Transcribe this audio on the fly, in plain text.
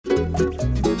Okay,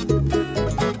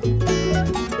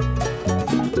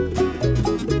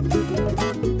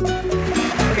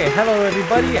 hello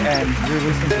everybody, and you're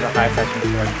listening to the High Session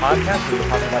Story podcast, where we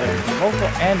talk about everything local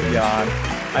and beyond.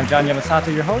 I'm John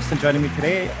Yamasato, your host, and joining me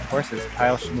today, of course, is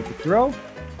Kyle Shimokuturo.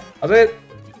 How's it?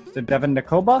 Mr. Devin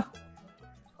Nakoba.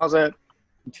 How's it?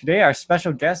 Today, our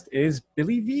special guest is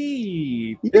Billy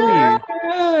V.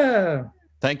 Yeah.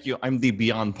 Thank you. I'm the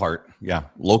beyond part. Yeah,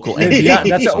 local Billy. and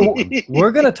Yeah,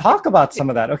 we're going to talk about some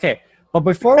of that. Okay, but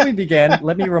before we begin,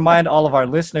 let me remind all of our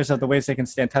listeners of the ways they can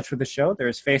stay in touch with the show.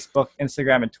 There's Facebook,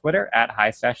 Instagram, and Twitter at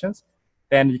High Sessions.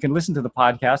 Then you can listen to the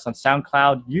podcast on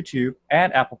SoundCloud, YouTube,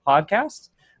 and Apple Podcasts.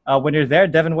 When you're there,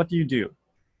 Devin, what do you do?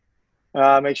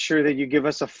 Make sure that you give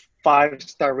us a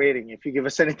 5-star rating. If you give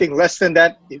us anything less than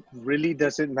that, it really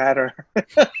doesn't matter.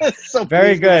 So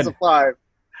Very good. Give us a 5.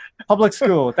 Public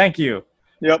school. Thank you.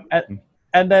 Yep.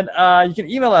 And then you can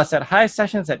email us at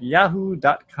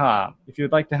highsessions@yahoo.com. If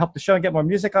you'd like to help the show and get more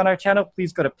music on our channel,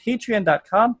 please go to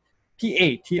patreon.com,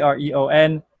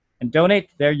 Patreon, and donate.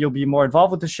 There you'll be more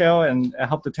involved with the show and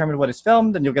help determine what is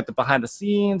filmed, and you'll get the behind the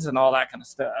scenes and all that kind of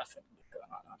stuff.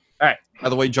 All right. By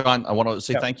the way, John, I want to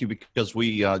say thank you because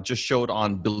we just showed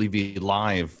on Billy V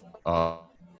Live one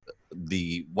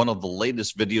of the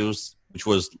latest videos, which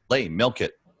was Lay, Milk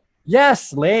It.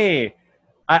 Yes, Lay.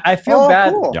 I feel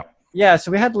bad. Cool. Yeah, so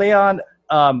we had Lay on.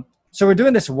 So we're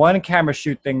doing this one camera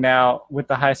shoot thing now with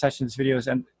the High Sessions videos,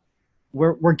 and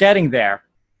we're getting there.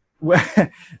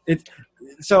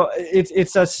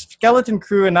 It's a skeleton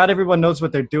crew, and not everyone knows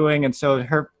what they're doing, and so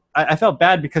I felt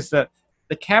bad because the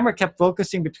camera kept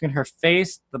focusing between her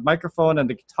face, the microphone, and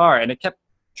the guitar, and it kept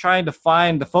trying to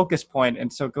find the focus point,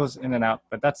 and so it goes in and out.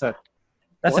 But that's a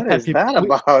pet peeve. What is that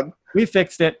about? We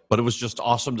fixed it. But it was just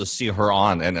awesome to see her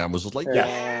on, and I was like,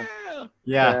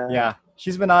 Yeah.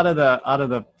 She's been out of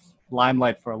the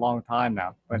limelight for a long time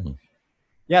now. But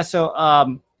yeah,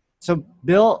 so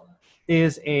Bill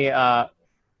is a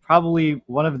probably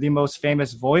one of the most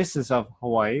famous voices of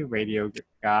Hawaii radio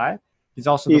guy. He's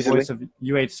also the voice of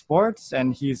UH Sports,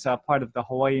 and he's part of the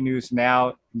Hawaii News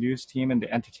Now news team in the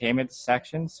entertainment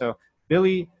section. So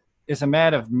Billy is a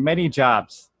man of many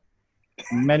jobs,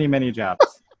 many jobs.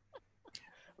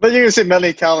 But you're going to say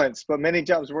many talents, but many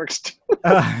jobs works too.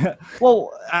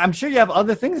 Well, I'm sure you have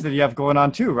other things that you have going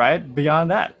on too, right?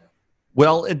 Beyond that.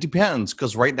 Well, it depends,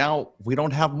 because right now we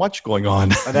don't have much going on.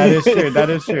 That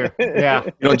is true. Yeah.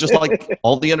 Just like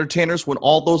all the entertainers, when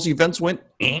all those events went,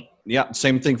 yeah,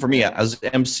 same thing for me. As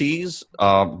MCs,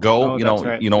 all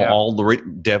the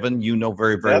Devin,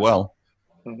 very Mm-hmm. well.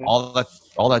 All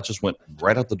that just went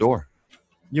right out the door.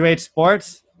 UH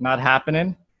Sports, not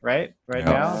happening, right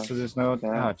now. So there's no,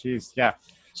 oh, geez, yeah.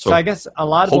 So I guess a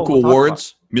lot of Hoku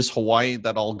Awards, Miss Hawaii,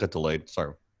 that all got delayed.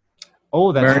 Sorry.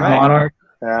 Oh, that's Mary right. Monarch.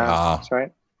 Yeah, that's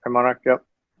right. Monarch, yep.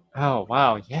 Oh,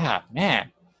 wow. Yeah,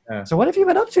 man. Yeah. So what have you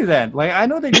been up to then? Like, I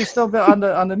know that you're still on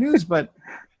the news, but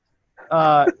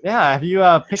have you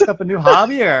picked up a new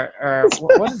hobby or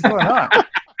what is going on?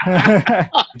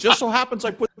 Just so happens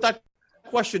I put that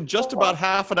question just about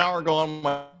half an hour ago on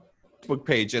my Facebook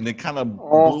page, and it kind of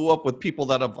blew up with people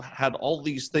that have had all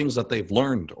these things that they've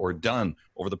learned or done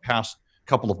over the past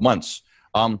couple of months.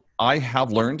 I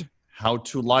have learned how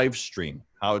to live stream,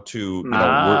 how to,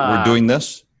 we're doing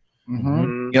this.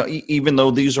 Mm-hmm. Even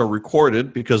though these are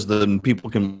recorded, because then people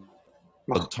can,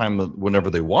 at the time whenever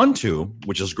they want to,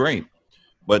 which is great.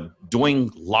 But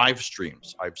doing live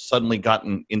streams, I've suddenly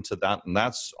gotten into that, and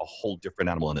that's a whole different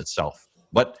animal in itself.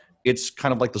 But it's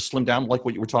kind of like the slim down, like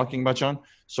what you were talking about, John.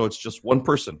 So it's just one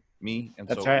person, me. And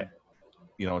that's right.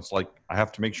 It's like I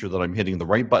have to make sure that I'm hitting the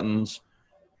right buttons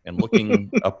and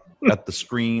looking up at the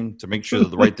screen to make sure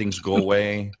that the right things go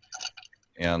away.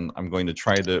 And I'm going to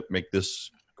try to make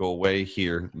this go away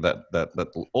here. See? Oh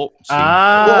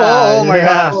my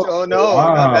gosh. Oh no,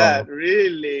 not that.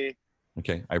 Really?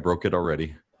 Okay, I broke it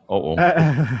already. Where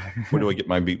do I get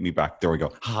my meet me back? There we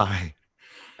go. Hi.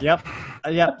 Yep.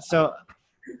 So,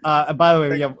 by the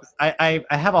way, I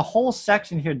have a whole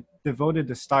section here devoted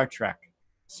to Star Trek.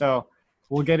 So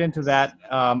we'll get into that.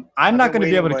 I'm not going to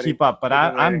be able to keep up, but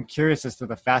I'm curious as to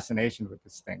the fascination with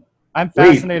this thing. I'm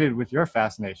fascinated with your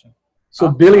fascination. So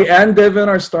Billy and Devin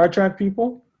are Star Trek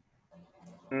people?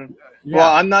 Yeah.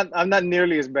 Well, I'm not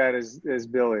nearly as bad as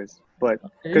Bill is, but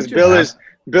because Bill is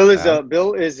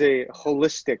a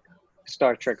holistic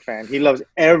Star Trek fan. He loves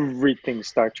everything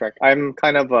Star Trek. I'm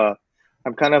kind of a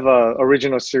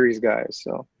original series guy.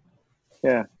 So,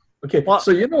 yeah. Okay. Well,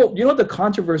 so you know the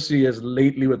controversy is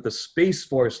lately with the Space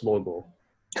Force logo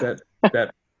that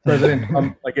President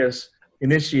Trump, I guess,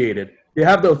 initiated. They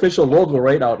have the official logo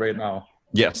right now.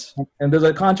 Yes. And there's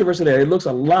a controversy there. It looks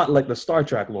a lot like the Star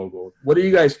Trek logo. What do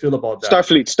you guys feel about that?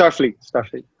 Starfleet.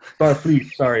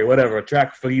 Sorry, whatever.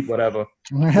 Track fleet, whatever.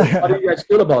 How do you guys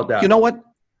feel about that? You know what?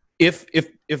 If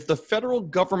the federal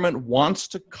government wants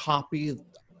to copy,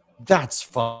 that's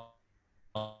fine.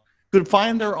 Could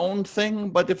find their own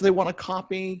thing, but if they want to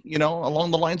copy,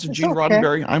 along the lines of Gene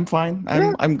Roddenberry, I'm fine.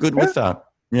 I'm good with that.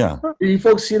 Yeah. Do you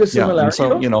folks see the similarity?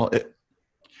 So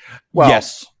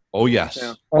yes. Oh yes.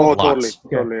 Yeah. Oh, totally.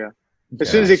 Yeah. As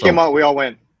soon as it came out, we all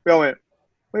went. Wait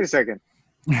a second.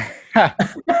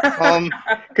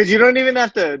 Because you don't even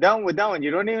have to with that one.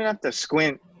 You don't even have to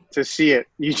squint to see it.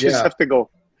 You just have to go,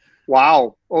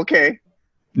 wow, okay.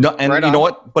 No, and you know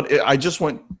what? But I just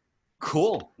went,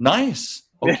 cool, nice,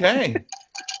 okay,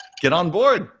 get on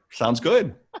board. Sounds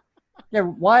good. Yeah,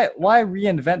 why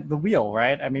reinvent the wheel,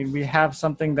 right? I mean, we have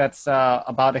something that's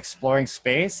about exploring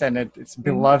space, and it's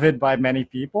beloved by many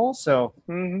people. So,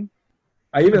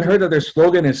 I even heard that their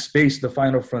slogan is "Space, the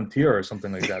Final Frontier" or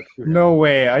something like that. No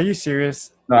way. Are you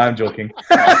serious? No, I'm joking.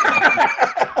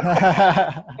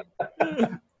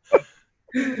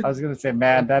 I was gonna say,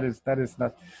 man, that is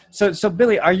not. So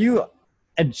Billy, are you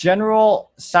a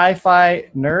general sci-fi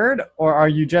nerd, or are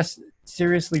you just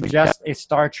seriously just a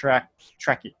Star Trek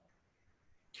Trekkie?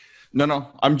 No,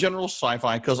 I'm general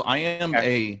sci-fi because I am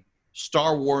a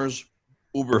Star Wars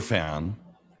uber fan.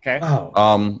 Okay.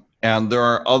 Wow. And there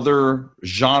are other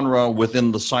genre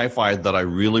within the sci-fi that I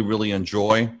really, really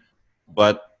enjoy,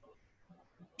 but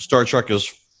Star Trek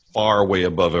is far way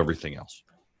above everything else.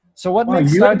 So what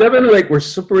makes you and Devin were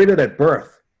separated at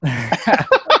birth?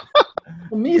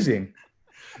 Amazing.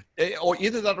 Or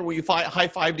either that, or we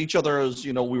high-fived each other as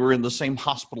we were in the same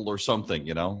hospital or something.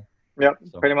 Yep,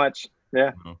 so. Pretty much.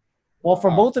 Yeah. Well,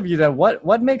 for both of you, then,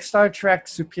 what makes Star Trek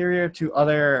superior to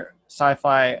other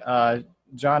sci-fi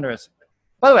genres?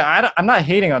 By the way, I'm not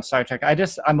hating on Star Trek.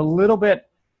 I'm a little bit.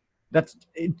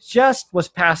 It just was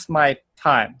past my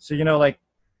time. So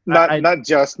not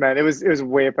just, man. It was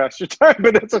way past your time,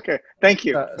 but that's okay. Thank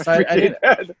you. So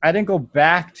I didn't go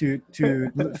back to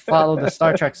follow the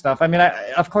Star Trek stuff. I mean,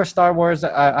 of course, Star Wars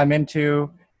I'm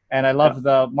into, and I love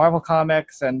the Marvel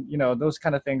comics and those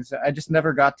kind of things. I just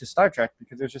never got to Star Trek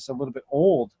because it was just a little bit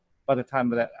old by the time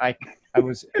that I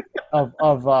was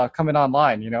of coming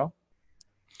online.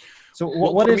 So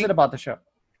what is it about the show?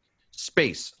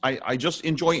 Space. I just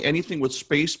enjoy anything with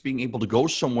space, being able to go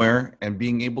somewhere and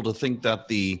being able to think that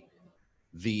the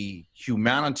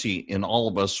humanity in all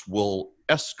of us will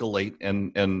escalate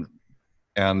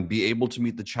and be able to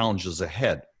meet the challenges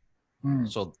ahead.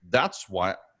 So that's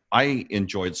why I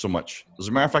enjoy it so much. As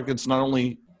a matter of fact, it's not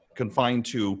only confined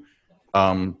to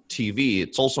TV,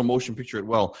 it's also motion picture.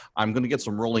 Well, I'm going to get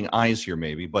some rolling eyes here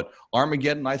maybe, but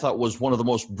Armageddon I thought was one of the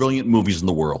most brilliant movies in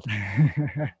the world.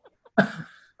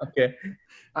 Okay,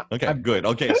 good.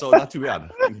 Okay, so not too bad.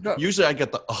 Usually I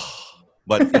get the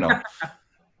but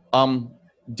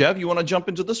Dev, you want to jump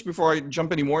into this before I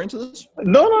jump any more into this?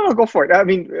 No, go for it. I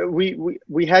mean,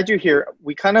 we had you here.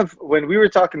 We kind of, when we were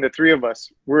talking, the three of us,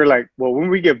 we were like, well, when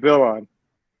we get Bill on,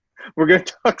 we're gonna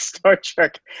talk Star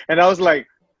Trek, and I was like,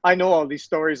 I know all these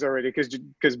stories already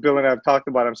because Bill and I have talked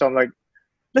about them. So I'm like,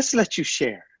 let's let you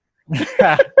share.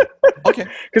 Okay.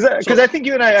 Because I think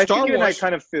you and I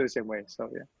kind of feel the same way. So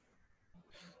yeah.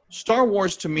 Start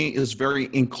Wars to me is very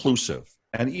inclusive,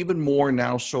 and even more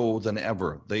now so than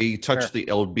ever. They touch the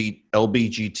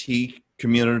LBGT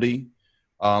community.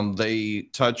 They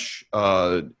touch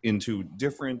into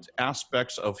different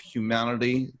aspects of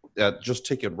humanity that just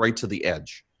take it right to the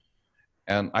edge.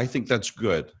 And I think that's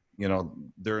good.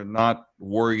 They're not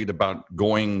worried about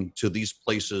going to these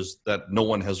places that no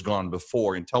one has gone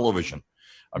before in television.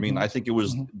 I mean, I think it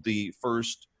was the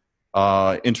first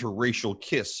interracial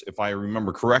kiss, if I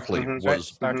remember correctly, was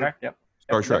Star Trek. Yep.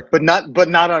 Star Trek. But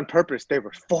not on purpose. They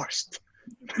were forced.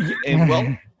 And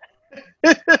well,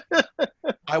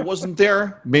 I wasn't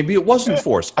there. Maybe it wasn't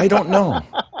forced. I don't know.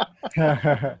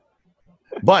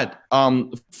 But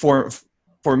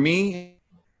for me,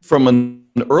 from an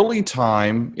early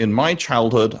time in my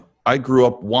childhood, I grew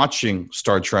up watching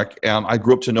Star Trek, and I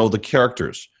grew up to know the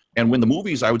characters. And when the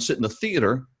movies, I would sit in the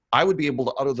theater, I would be able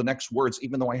to utter the next words,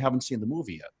 even though I haven't seen the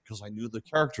movie yet, because I knew the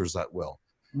characters that well.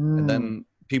 And then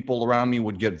people around me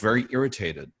would get very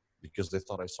irritated because they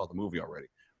thought I saw the movie already.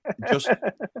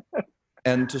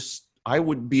 I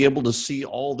would be able to see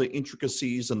all the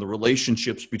intricacies and the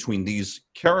relationships between these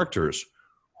characters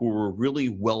who were really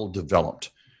well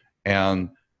developed. And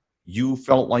you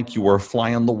felt like you were a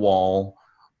fly on the wall,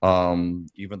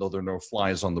 even though there are no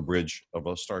flies on the bridge of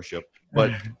a starship,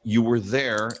 but you were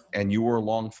there and you were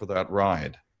along for that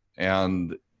ride.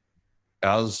 And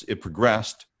as it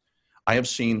progressed, I have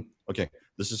seen, okay,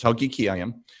 this is how geeky I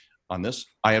am on this.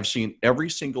 I have seen every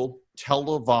single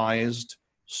televised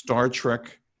Star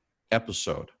Trek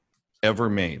episode ever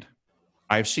made.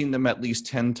 I've seen them at least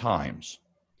 10 times.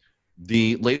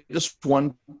 The latest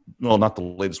one, well, not the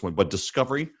latest one, but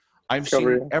Discovery, I've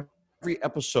seen every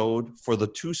episode for the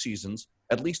 2 seasons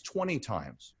at least 20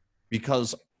 times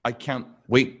because I can't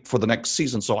wait for the next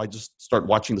season. So I just start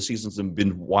watching the seasons and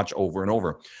binge watch over and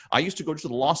over. I used to go to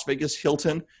the Las Vegas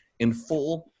Hilton in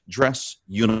full dress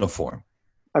uniform.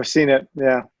 I've seen it.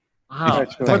 Yeah. Wow.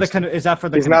 For the is that for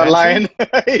the He's convention? not lying.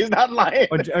 He's not lying.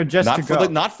 Or just not to for go?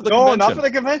 not for the No, convention. not for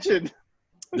the convention.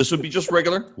 This would be just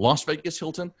regular Las Vegas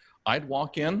Hilton. I'd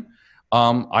walk in.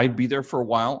 I'd be there for a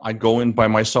while. I'd go in by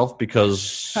myself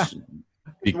because Why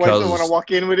do you want to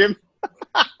walk in with him?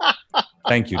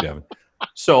 Thank you, Devin.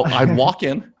 So I'd walk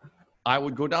in. I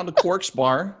would go down to Quark's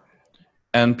bar,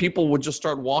 and people would just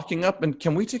start walking up. And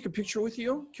can we take a picture with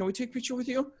you? Can we take a picture with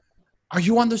you? Are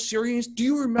you on the series? Do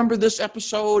you remember this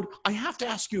episode? I have to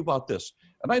ask you about this.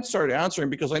 And I'd start answering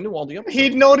because I knew all the episodes.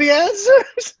 He'd know the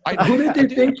answers.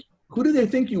 Who did they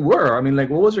think you were? I mean, like,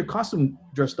 what was your costume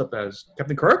dressed up as?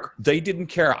 Captain Kirk? They didn't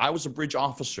care. I was a bridge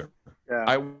officer. Yeah.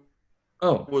 I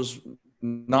was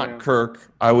not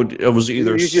Kirk. It was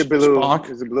either usually blue. Spock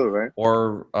Is it blue, right?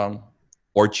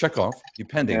 or Chekhov,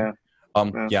 depending.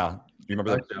 Yeah. You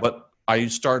remember that? But I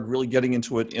started really getting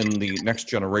into it in the Next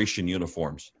Generation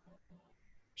uniforms.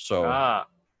 So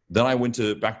then I went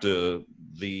back to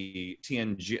the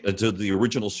TNG, to the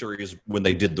original series when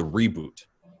they did the reboot.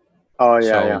 Oh,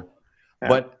 yeah.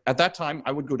 But at that time,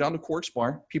 I would go down to Quark's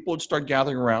bar. People would start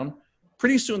gathering around.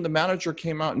 Pretty soon, the manager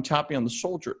came out and tapped me on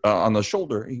the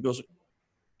shoulder. He goes,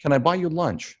 "Can I buy you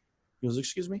lunch?" He goes,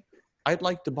 "Excuse me? I'd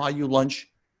like to buy you lunch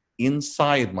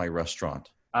inside my restaurant."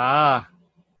 I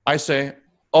say,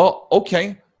 "Oh,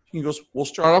 okay." He goes, "We'll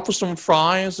start off with some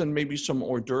fries and maybe some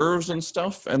hors d'oeuvres and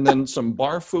stuff, and then some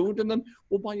bar food, and then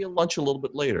we'll buy you lunch a little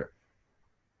bit later."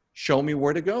 Show me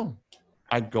where to go.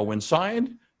 I'd go inside.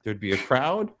 There'd be a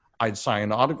crowd. I'd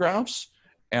sign autographs,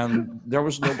 and there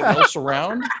was nobody else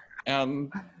around,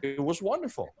 and it was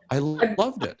wonderful. I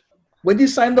loved it. When you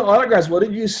signed the autographs, what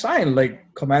did you sign?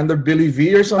 Like Commander Billy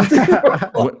V or something?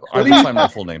 I didn't sign my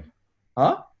full name.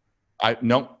 Huh?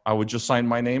 I would just sign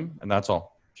my name, and that's all.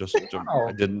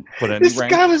 I didn't put any This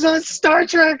rank. guy was on Star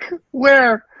Trek.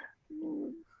 Where?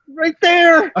 Right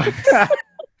there.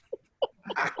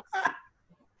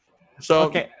 So,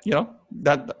 Okay. you know,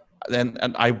 that,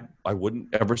 and I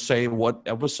wouldn't ever say what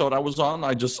episode I was on.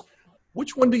 I just,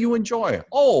 which one do you enjoy?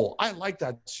 Oh, I like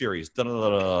that series.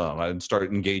 Da-da-da-da. And start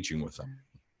engaging with them.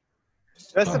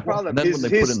 That's the problem. And then when they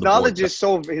put His in the knowledge board- is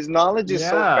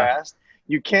so vast.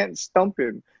 You can't stump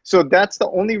him. So that's the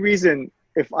only reason.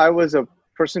 If I was a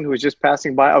person who was just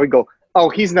passing by, I would go, "Oh,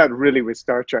 he's not really with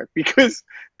Star Trek," because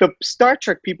the Star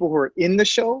Trek people who are in the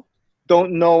show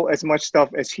don't know as much stuff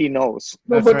as he knows.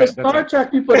 No, That's but right, the Star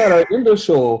Trek people that are in the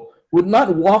show would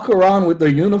not walk around with their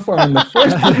uniform in the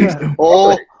first place.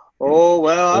 Well,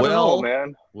 I don't know,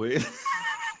 man.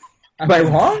 Am I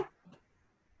wrong?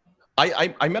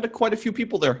 I met quite a few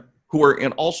people there who were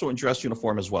also in dress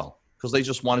uniform as well, because they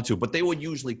just wanted to. But they would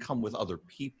usually come with other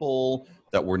people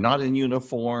that were not in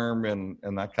uniform and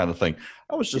that kind of thing.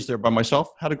 I was just there by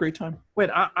myself, had a great time. Wait,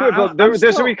 Because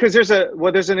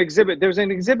there's an exhibit. There's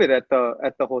an exhibit at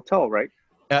the hotel, right?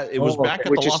 It was back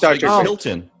at Which the is Las Star Vegas Trek.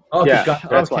 Hilton. Okay, Yeah, gotcha.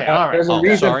 that's why. all right. There's a Oh,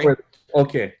 reason sorry. for it.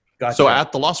 Okay, gotcha. So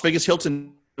at the Las Vegas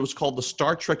Hilton, it was called the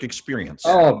Star Trek Experience.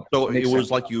 Oh, So it makes was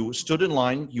sense. like you stood in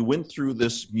line, you went through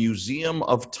this museum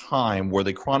of time where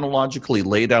they chronologically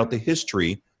laid out the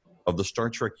history of the Star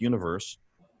Trek universe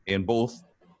in both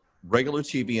regular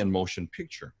TV and motion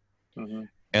picture. Mm-hmm.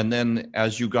 And then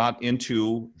as you got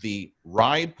into the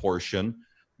ride portion,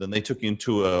 then they took you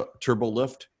into a turbo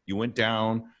lift. You went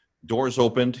down, doors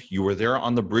opened, you were there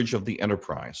on the bridge of the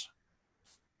Enterprise.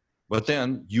 But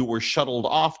then you were shuttled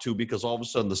off because all of a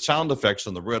sudden the sound effects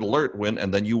and the red alert went,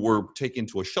 and then you were taken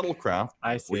to a shuttlecraft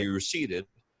where you were seated.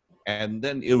 And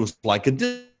then it was like a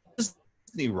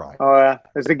Disney ride. Oh, yeah.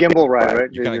 It's the gimbal ride, right?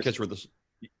 You kind of catch where this,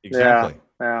 exactly.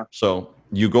 Yeah. So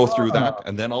you go through that,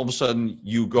 and then all of a sudden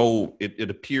you go, it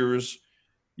appears,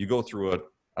 you go through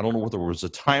I don't know whether it was a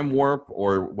time warp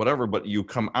or whatever, but you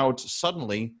come out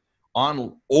suddenly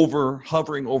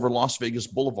hovering over Las Vegas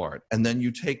Boulevard. And then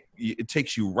it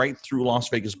takes you right through Las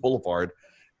Vegas Boulevard,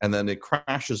 and then it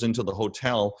crashes into the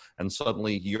hotel, and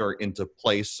suddenly you're into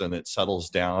place and it settles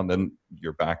down and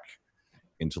you're back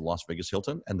into Las Vegas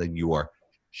Hilton. And then you are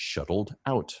shuttled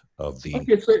out of the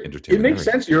Okay, so entertainment it makes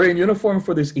area. sense. You're in uniform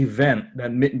for this event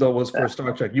that was for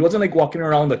Star Trek. You wasn't like walking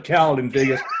around the Cal in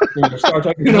Vegas in a Star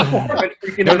Trek uniform and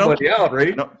freaking No. everybody out,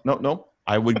 right? No.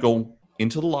 I would go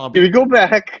into the Here lobby. we go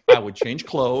back. I would change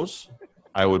clothes.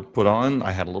 I would put on,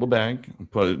 I had a little bag,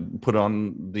 put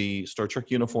on the Star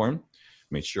Trek uniform,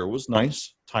 made sure it was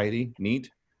nice, tidy, neat,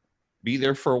 be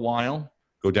there for a while,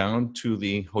 go down to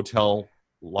the hotel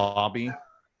lobby,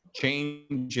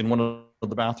 change in one of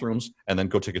the bathrooms, and then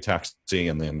go take a taxi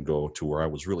and then go to where I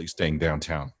was really staying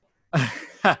downtown.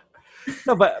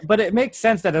 No, but it makes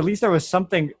sense that at least there was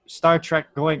something Star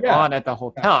Trek going on at the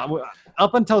hotel.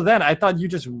 Up until then, I thought you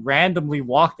just randomly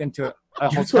walked into a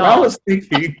That's hotel. what I was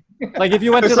thinking. Like if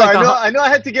you went to So like I know I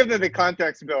had to give them the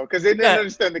context, Bill, because they didn't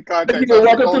understand the context. You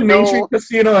walk up Oh, to Main Street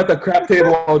Casino at the crap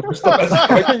table. Just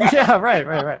yeah,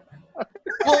 right.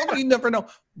 Well, you never know.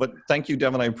 But thank you,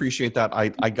 Devin. I appreciate that. I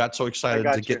got so excited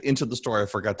to get into the story. I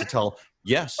forgot to tell.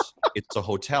 Yes, it's a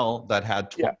hotel that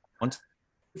had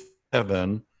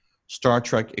 27 Star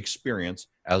Trek experience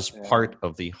as part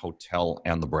of the hotel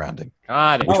and the branding.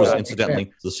 Got it. Which was that incidentally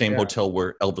makes the same hotel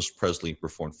where Elvis Presley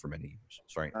performed for many years.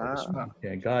 Sorry.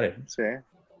 Okay, got it. So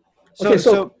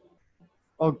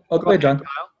go ahead, John.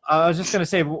 I was just gonna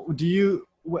say, do you?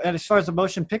 And as far as the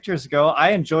motion pictures go,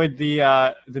 I enjoyed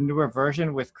the newer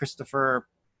version with Chris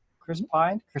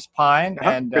Pine,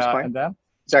 and them.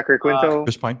 Zachary Quinto.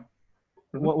 Chris Pine.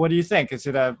 What do you think? Is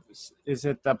it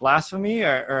a blasphemy,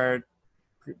 or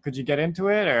could you get into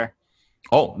it, or?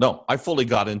 Oh no, I fully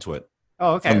got into it.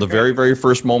 Oh, okay. From the very, very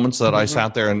first moments that I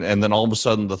sat there, and then all of a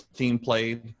sudden the theme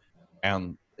played,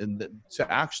 and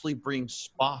to actually bring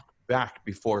Spock back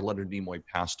before Leonard Nimoy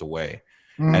passed away,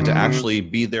 and to actually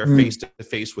be there face to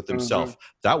face with himself,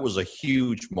 that was a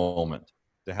huge moment.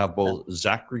 To have both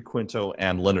Zachary Quinto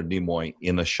and Leonard Nimoy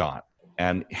in a shot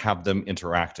and have them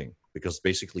interacting, because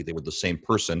basically they were the same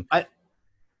person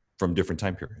from different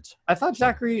time periods. I thought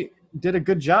Zachary did a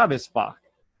good job as Spock.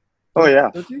 Oh yeah,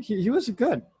 he was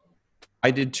good.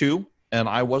 I did too, and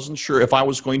I wasn't sure if I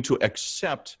was going to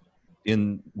accept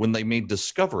when they made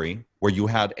Discovery, where you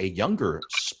had a younger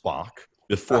Spock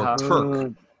before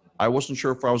Kirk. I wasn't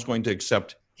sure if I was going to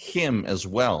accept him as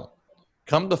well.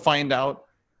 Come to find out,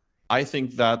 I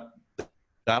think that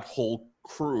whole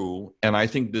crew, and I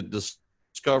think that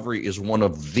Discovery is one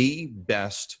of the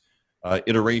best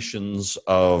iterations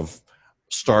of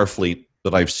Starfleet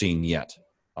that I've seen yet.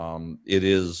 It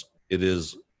is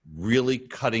really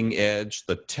cutting edge.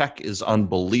 The tech is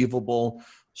unbelievable.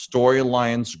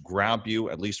 Storylines grab you,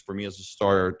 at least for me as a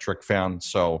Star Trek fan.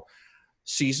 So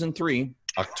season 3,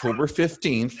 October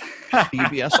 15th,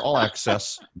 PBS All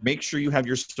Access. Make sure you have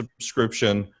your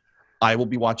subscription. I will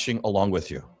be watching along with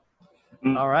you.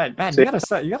 All right, man. You gotta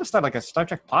start like a Star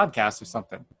Trek podcast or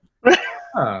something.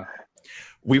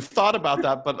 We've thought about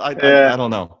that, but I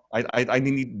don't know. I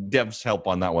need Dev's help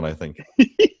on that one, I think.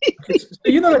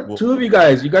 You know, the two of you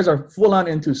guys are full on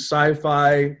into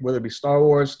sci-fi, whether it be Star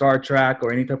Wars, Star Trek,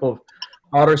 or any type of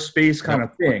outer space kind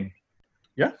of thing.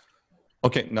 Yeah?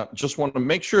 Okay, now just want to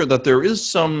make sure that there is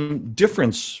some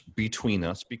difference between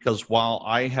us, because while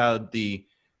I had the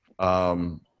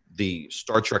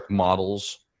Star Trek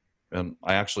models, and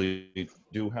I actually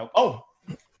do have... Oh!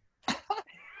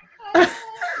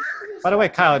 By the way,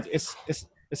 Kyle, it's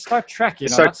Star Trek, you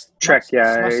know. Star Trek,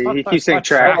 he keeps saying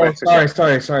Trek. Oh,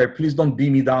 sorry. Please don't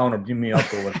beat me down or beat me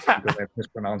up or because I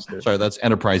mispronounced it. Sorry, that's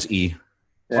Enterprise E.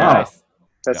 Yeah, Wow.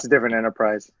 that's a different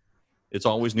Enterprise. It's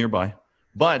always nearby.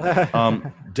 But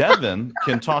Devin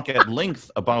can talk at length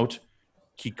about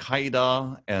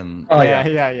Kikaida and Oh yeah.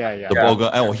 the Boga.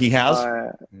 Oh, he has?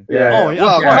 Oh, yeah.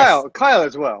 Well, Kyle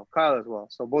as well.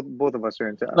 So both of us are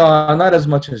into. No, not as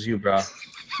much as you, bro.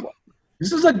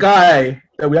 This is a guy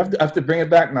that we have to bring it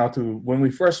back now to when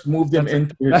we first moved him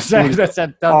into. Dude,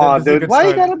 why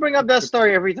you gotta bring up that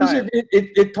story every time?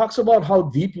 It talks about how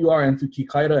deep you are into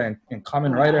Kikaida and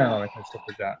Kamen Rider and all that kind of stuff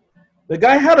like that. The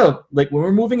guy had when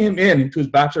we're moving him into his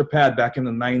bachelor pad back in the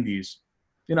 90s,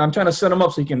 you know, I'm trying to set him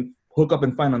up so he can hook up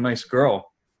and find a nice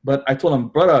girl. But I told him,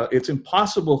 brother, it's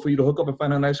impossible for you to hook up and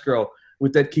find a nice girl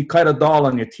with that Kikaida doll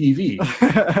on your TV.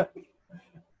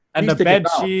 And the bed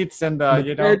sheets and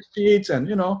the bed sheets and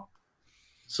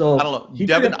So I don't know,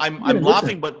 Devin. I'm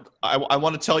laughing, but I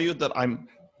want to tell you that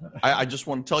I just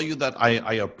want to tell you that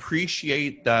I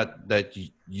appreciate that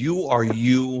you are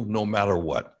you no matter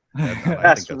what.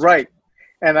 That's right.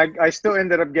 And I still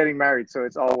ended up getting married, so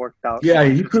it's all worked out. Yeah,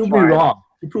 he proved me wrong.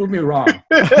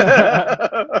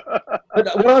 But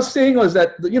what I was saying was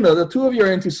that the two of you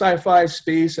are into sci-fi,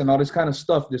 space, and all this kind of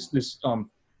stuff. This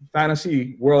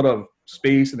fantasy world of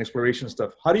space and exploration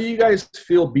stuff. How do you guys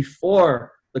feel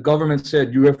before the government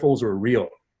said UFOs were real.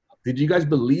 Did you guys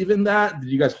believe in that? Did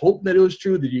you guys hope that it was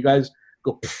true? Did you guys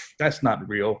go, that's not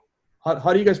real?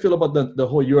 How do you guys feel about the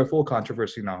whole UFO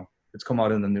controversy now? It's come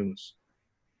out in the news.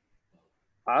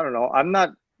 I don't know. I'm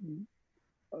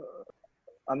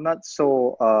not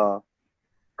so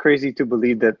crazy to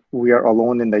believe that we are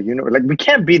alone in the universe. Like, we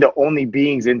can't be the only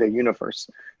beings in the universe.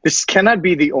 This cannot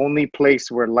be the only place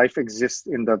where life exists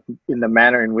in the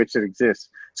manner in which it exists.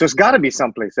 So it's got to be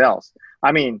someplace else.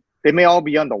 I mean, they may all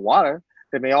be underwater.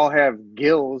 They may all have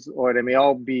gills, or they may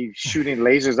all be shooting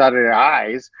lasers out of their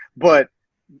eyes, but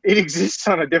it exists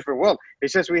on a different world.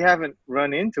 It's just we haven't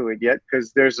run into it yet,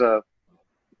 because there's a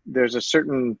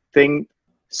certain thing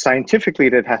scientifically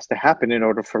that has to happen in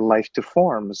order for life to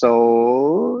form.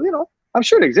 So, I'm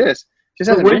sure it exists. Just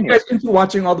So hasn't what are been you guys into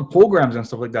watching all the programs and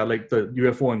stuff like that, like the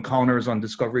UFO encounters on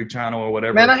Discovery Channel or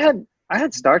whatever? Man, I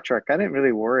had Star Trek. I didn't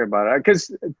really worry about it, because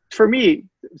for me,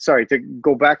 sorry, to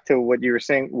go back to what you were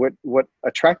saying, what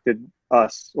attracted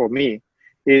us or me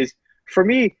is, for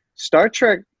me, Star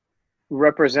Trek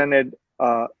represented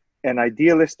an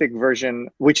idealistic version,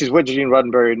 which is what Gene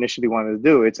Roddenberry initially wanted to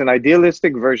do. It's an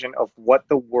idealistic version of what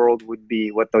the world would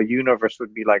be, what the universe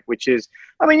would be like, which is,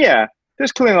 I mean, yeah,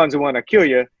 there's Klingons who want to kill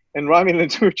you and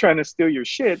Romulans who are trying to steal your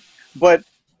shit, but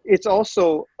it's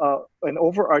also an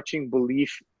overarching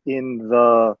belief in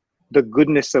the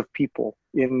goodness of people,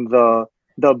 in the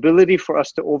ability for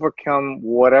us to overcome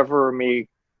whatever may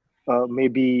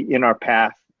be in our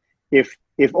path, if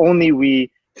only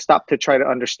we stop to try to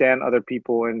understand other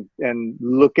people and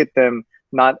look at them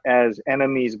not as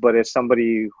enemies, but as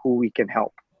somebody who we can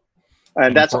help.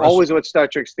 And that's always what Star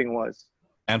Trek's thing was.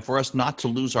 And for us not to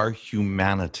lose our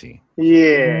humanity.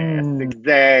 Yes,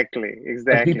 exactly.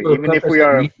 Even if we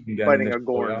are fighting a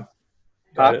Gorn.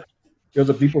 There's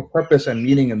a deeper purpose and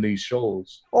meaning in these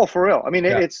shows. Oh, for real. I mean,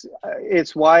 it's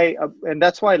why, and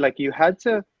that's why, like, you had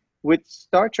to, with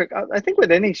Star Trek, I think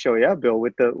with any show, yeah, Bill,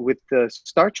 with the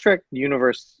Star Trek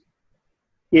universe,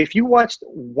 if you watched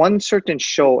one certain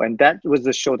show and that was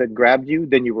the show that grabbed you,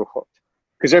 then you were hooked.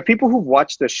 Because there are people who've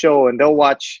watched the show and they'll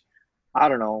watch, I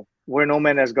don't know, Where No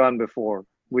Man Has Gone Before,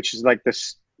 which is like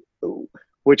this,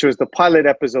 which was the pilot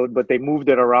episode, but they moved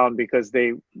it around because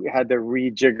they had to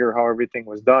rejigger how everything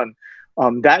was done.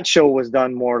 That show was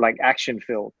done more like action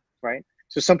filled, right?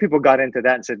 So some people got into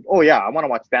that and said, "Oh yeah, I want to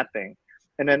watch that thing."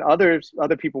 And then other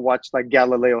people watched like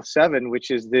Galileo 7,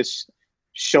 which is this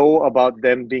show about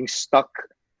them being stuck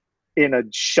in a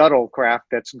shuttlecraft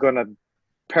that's gonna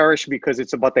perish because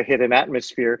it's about to hit an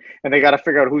atmosphere, and they got to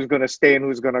figure out who's going to stay and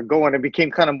who's going to go. And it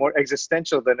became kind of more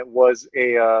existential than it was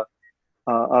a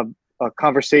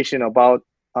conversation about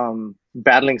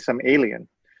battling some alien.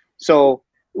 So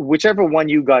whichever one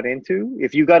you got into,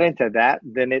 if you got into that,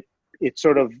 then it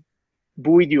sort of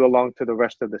buoyed you along to the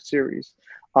rest of the series.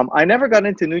 I never got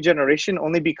into New Generation,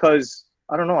 only because,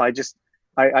 I don't know,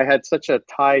 I had such a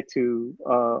tie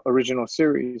to original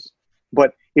series,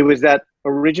 but it was that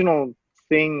original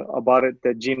thing about it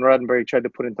that Gene Roddenberry tried to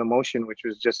put into motion, which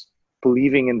was just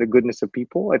believing in the goodness of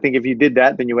people. I think if you did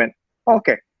that, then you went, oh,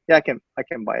 okay, yeah, I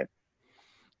can buy it.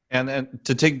 And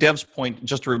to take Dev's point,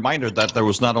 just a reminder that there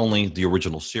was not only the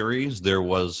original series, there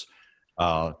was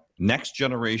Next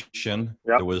Generation,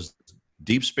 there was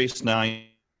Deep Space Nine,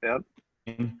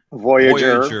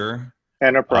 Voyager,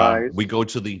 Enterprise. We go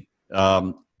to the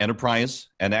Enterprise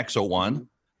and XO1.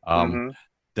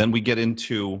 Then we get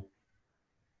into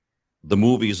the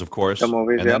movies, of course,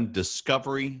 then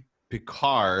Discovery,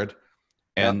 Picard,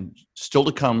 and still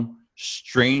to come,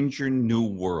 Stranger New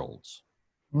Worlds.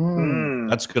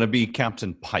 That's going to be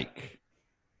Captain Pike.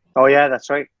 Oh yeah, that's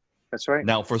right.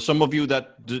 Now, for some of you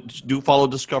that do follow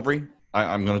Discovery,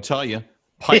 I'm going to tell you,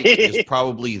 Pike is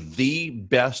probably the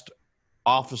best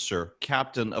officer,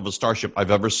 captain of a starship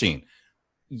I've ever seen.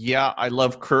 Yeah, I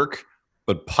love Kirk,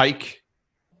 but Pike,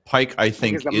 I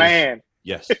think is the man.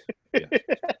 Yes.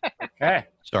 Okay.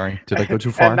 Sorry, did I go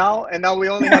too far? And now we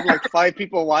only have like 5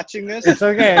 people watching this. It's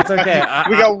okay.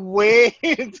 We got way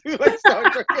into like Star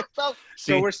Trek and stuff.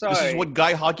 See, so we're sorry. This is what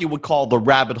Guy Hockey would call the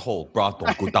rabbit hole. Bro,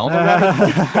 don't go down the rabbit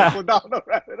hole. Go down the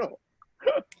rabbit hole.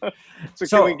 So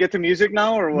can we get to music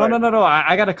now or what? No.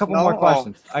 I got a couple more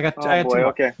questions. I got 2 more.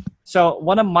 Okay. So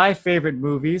one of my favorite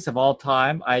movies of all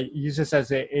time, I use this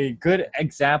as a good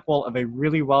example of a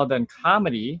really well done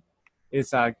comedy,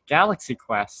 is Galaxy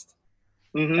Quest.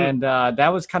 And that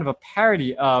was kind of a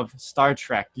parody of Star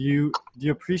Trek. Do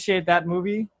you appreciate that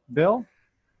movie, Bill?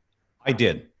 I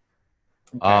did.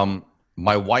 Okay.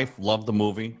 My wife loved the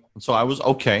movie, so I was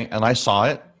okay, and I saw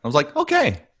it. I was like,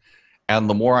 okay. And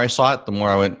the more I saw it, the more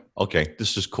I went, okay,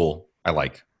 this is cool. I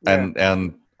like. Yeah.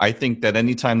 And I think that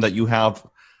anytime that you have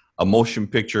a motion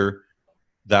picture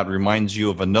that reminds you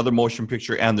of another motion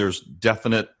picture, and there's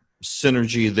definite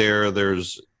synergy there.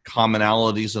 There's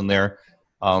commonalities in there.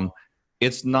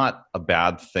 It's not a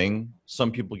bad thing.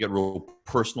 Some people get real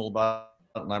personal about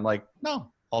it, and I'm like,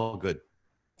 no, all good.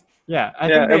 Yeah,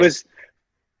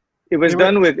 it was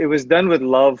done with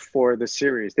love for the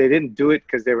series. They didn't do it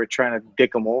because they were trying to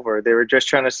dick them over. They were just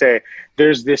trying to say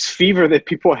there's this fever that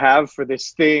people have for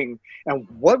this thing, and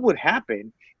what would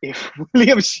happen if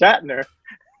William Shatner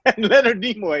and Leonard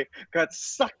Nimoy got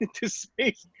sucked into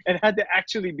space and had to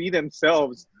actually be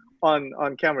themselves on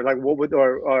camera? Like, what would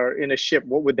or in a ship,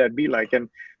 what would that be like? And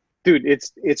dude,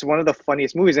 it's one of the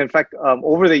funniest movies. In fact,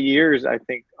 over the years, I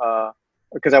think.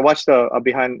 Because I watched not a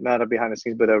behind the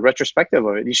scenes, but a retrospective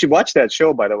of it. You should watch that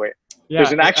show, by the way. Yeah,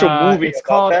 there's an actual movie. It's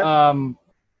called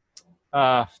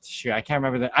shoot, I can't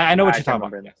remember that. I know what you're talking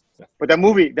about. Yes. But that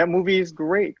movie is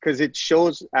great because it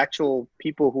shows actual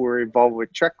people who were involved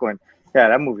with Trek going, yeah,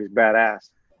 that movie is badass.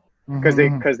 Because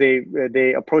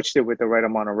they approached it with the right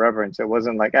amount of reverence. It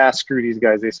wasn't like, screw these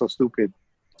guys, they're so stupid.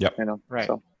 Yep. You know. Right.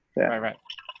 So, yeah. Right.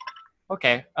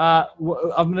 Okay.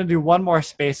 I'm gonna do one more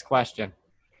space question.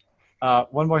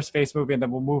 One more space movie, and then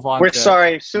we'll move on. We're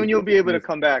sorry. Soon you'll be able to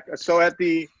come back. So at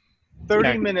the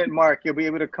 30-minute mark, you'll be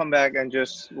able to come back and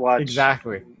just watch.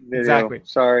 Exactly. Video. Exactly.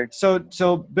 Sorry.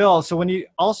 So Bill, when you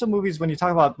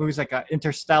talk about movies like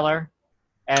Interstellar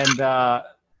and Ad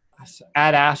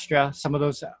Astra, some of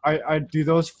those do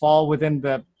those fall within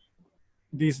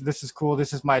this is cool,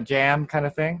 this is my jam kind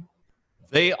of thing?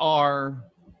 They are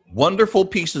wonderful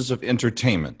pieces of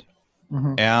entertainment.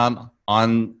 And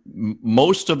on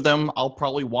most of them, I'll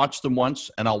probably watch them once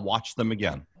and I'll watch them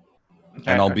again.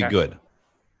 Okay, and I'll be good.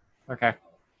 Okay.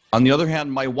 On the other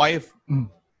hand, my wife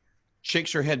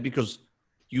shakes her head because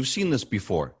you've seen this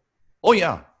before. Oh,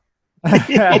 yeah.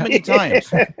 How many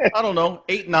times? I don't know,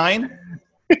 8, 9?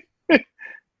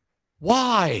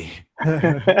 Why?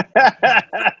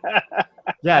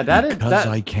 Yeah, because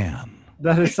I can.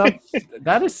 That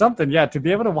is something. Yeah, to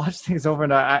be able to watch things over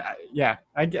and I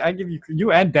give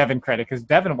you and Devin credit because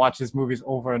Devin watches movies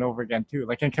over and over again too.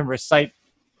 Like, and can recite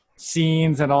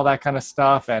scenes and all that kind of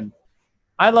stuff. And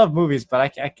I love movies, but I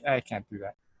can't do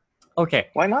that. Okay.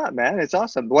 Why not, man? It's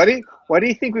awesome. Why do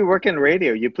you think we work in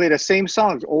radio? You play the same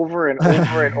songs over and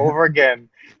over and over again,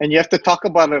 and you have to talk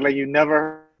about it like you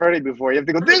never heard it before. You have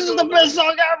to go, "This is the best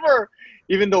song ever,"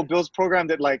 even though Bill's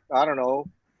programmed it like, I don't know,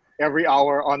 every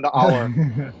hour on the hour.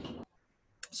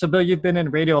 So, Bill, you've been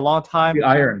in radio a long time. The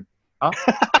iron. Huh?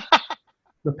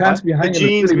 The pants behind the you.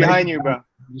 jeans behind you, bro.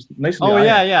 Oh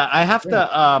yeah. I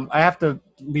have to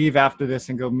leave after this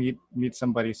and go meet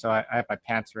somebody. So I have my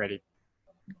pants ready.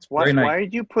 Why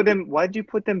did you put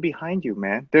them behind you,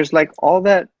 man? There's like all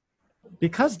that.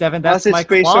 Because Devin, that's my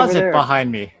closet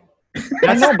behind me.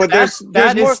 I know, but there's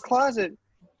more closet.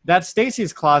 That's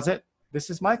Stacy's closet. This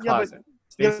is my closet.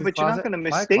 Yeah, but you're not going to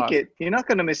mistake it. You're not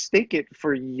going to mistake it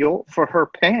for her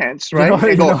pants, right?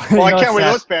 I can't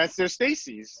wear those pants. They're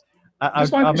Stacy's. I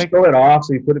just want to show it off,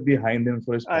 so you put it behind him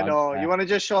for his. I know. You want to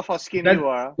just show off how skinny you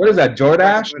are. What is that,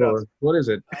 Jordache, or what is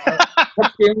it?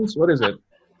 Hopkins? What is it?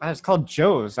 It's called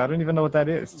Joe's. I don't even know what that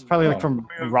is. It's probably like from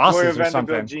Ross's or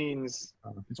something. Jeans.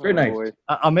 It's very nice.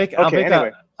 I'll make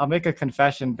a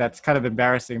confession that's kind of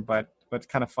embarrassing, but it's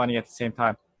kind of funny at the same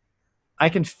time. I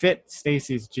can fit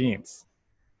Stacy's jeans.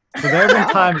 So there have been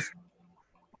times.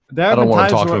 I don't want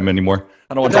to talk to him anymore.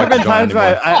 I don't want to talk to John anymore.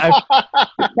 There have been times where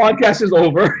the podcast is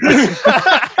over.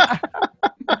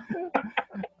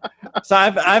 So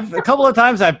I've a couple of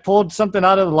times I pulled something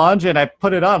out of the laundry and I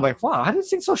put it on. I'm like, wow, how did this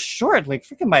thing so short? Like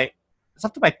freaking it's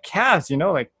up to my calves,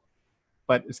 like.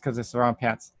 But it's because it's the wrong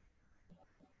pants.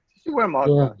 You wear them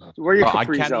all. Wear your I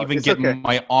can't even get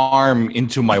my arm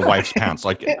into my wife's pants.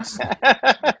 Like,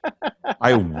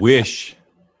 I wish.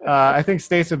 I think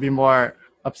Stace would be more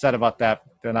upset about that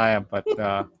than I am, but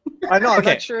I know. I'm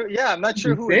not sure. Yeah, I'm not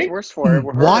sure who it's worse for.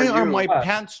 Why are my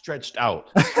pants stretched out?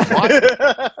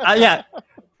 Yeah,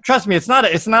 trust me, it's not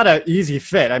a easy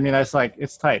fit. I mean,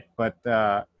 it's tight, but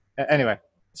anyway,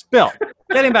 Bill,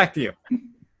 getting back to you.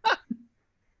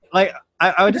 Like,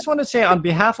 I just want to say on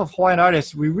behalf of Hawaiian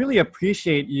Artists, we really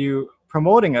appreciate you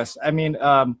promoting us. I mean,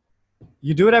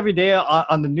 you do it every day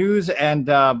on the news, and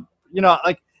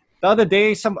like. The other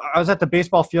day, I was at the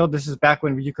baseball field. This is back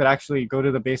when you could actually go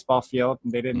to the baseball field,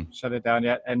 and they didn't shut it down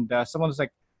yet. And someone was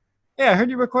like, "Hey, I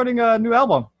heard you're recording a new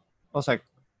album." I was like,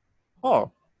 "Oh,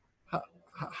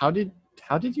 how did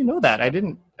you know that?" I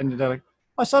didn't. And they're like,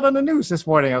 "I saw it on the news this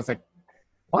morning." I was like,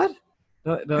 "What?"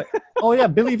 They're like, "Oh yeah,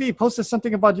 Billy V posted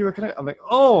something about you were connected." I'm like,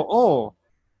 "Oh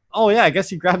yeah, I guess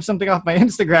he grabbed something off my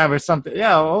Instagram or something."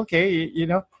 Yeah, okay,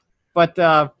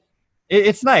 But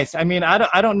it's nice. I mean,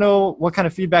 I don't know what kind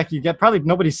of feedback you get. Probably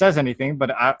nobody says anything, but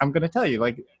I'm going to tell you,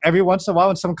 like every once in a while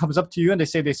when someone comes up to you and they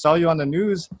say they saw you on the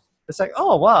news, it's like,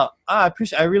 oh, wow, I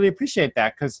really appreciate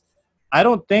that. Cause I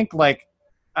don't think like,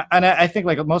 and I think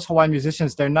like most Hawaiian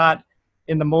musicians, they're not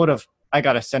in the mode of, I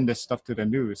got to send this stuff to the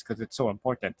news because it's so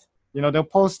important. You know, they'll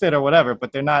post it or whatever,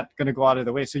 but they're not going to go out of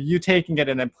the way. So you taking it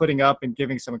and then putting up and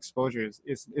giving some exposure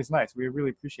is nice. We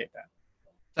really appreciate that.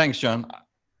 Thanks, John.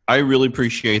 I really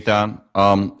appreciate that.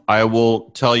 I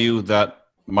will tell you that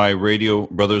my radio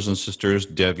brothers and sisters,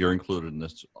 Dev, you're included in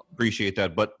this, appreciate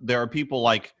that. But there are people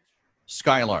like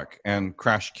Skylark and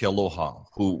Crash Kealoha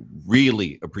who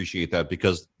really appreciate that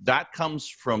because that comes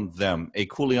from them. A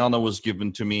kuleana was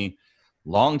given to me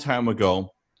long time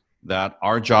ago that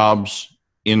our jobs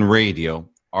in radio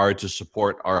are to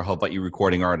support our Hawaii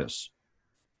recording artists.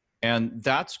 And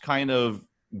that's kind of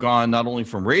gone not only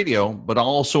from radio, but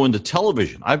also into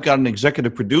television. I've got an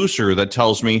executive producer that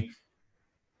tells me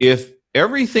if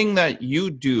everything that you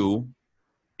do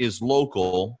is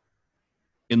local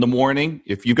in the morning,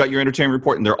 if you've got your entertainment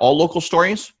report and they're all local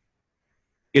stories,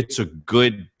 it's a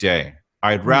good day.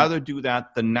 I'd rather do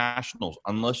that than nationals,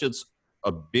 unless it's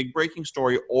a big breaking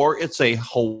story or it's a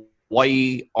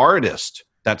Hawaii artist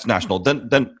that's national.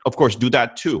 Then of course do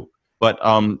that too. But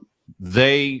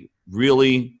they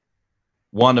really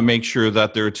want to make sure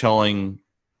that they're telling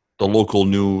the local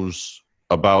news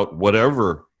about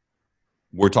whatever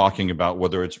we're talking about,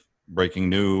 whether it's breaking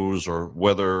news or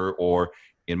weather, or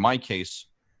in my case,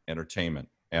 entertainment.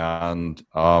 And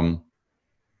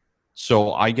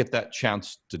so I get that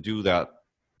chance to do that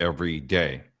every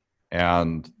day.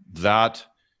 And that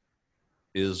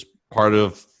is part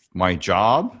of my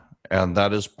job. And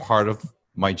that is part of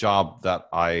my job that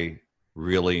I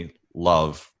really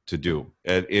love to do.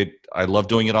 I love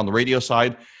doing it on the radio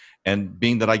side, and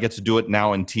being that I get to do it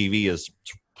now in TV is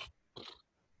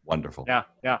wonderful.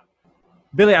 Yeah.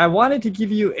 Billy, I wanted to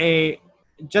give you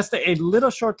just a little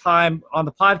short time on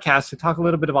the podcast to talk a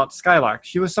little bit about Skylark.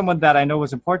 She was someone that I know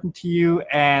was important to you,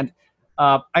 and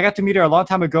I got to meet her a long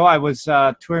time ago. I was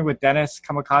touring with Dennis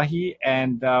Kamakahi,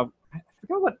 and I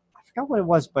forgot what it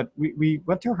was, but we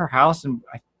went to her house, and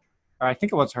I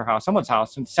think it was her house, someone's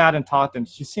house, and sat and talked, and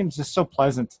she seems just so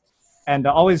pleasant, and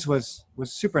always was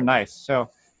super nice.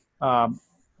 So,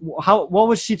 what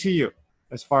was she to you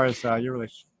as far as your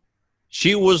relationship?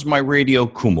 She was my radio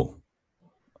kumu.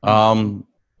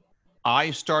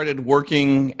 I started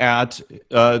working at.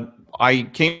 I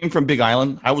came from Big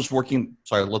Island. I was working.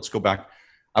 Sorry, let's go back.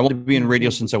 I wanted to be in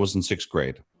radio since I was in 6th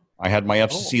grade. I had my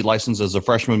FCC license as a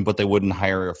freshman, but they wouldn't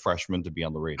hire a freshman to be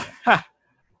on the radio.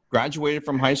 Graduated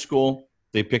from high school.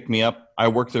 They picked me up. I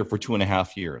worked there for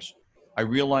 2.5 years. I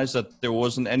realized that there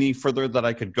wasn't any further that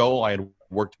I could go. I had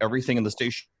worked everything in the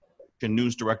station,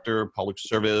 news director, public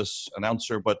service,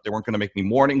 announcer, but they weren't going to make me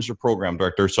mornings or program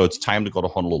director, so it's time to go to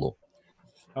Honolulu.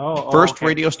 First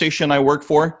radio station I worked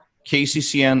for,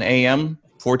 KCCN AM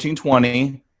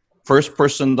 1420. First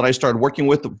person that I started working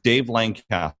with, Dave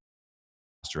Lancaster,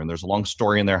 and there's a long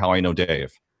story in there how I know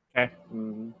Dave. Okay.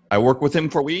 I worked with him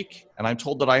for a week, and I'm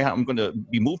told that I'm going to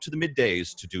be moved to the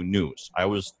middays to do news. I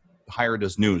was hired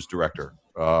as news director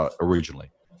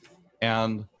originally.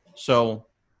 And so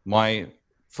my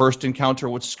first encounter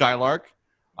with Skylark,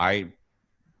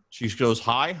 she goes,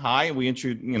 hi. We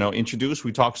introduce,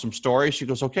 we talk some stories. She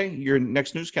goes, okay, your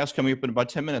next newscast coming up in about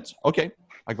 10 minutes. Okay.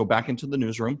 I go back into the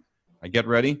newsroom. I get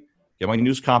ready, get my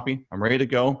news copy. I'm ready to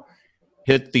go.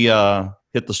 Hit the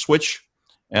switch.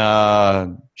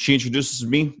 She introduces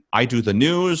me. I do the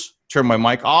news, turn my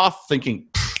mic off, thinking,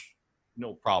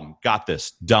 no problem. Got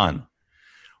this. Done.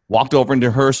 Walked over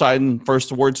into her side, and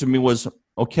first word to me was,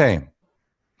 okay.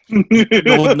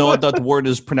 know that the word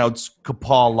is pronounced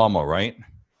kapalama, right?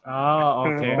 Oh,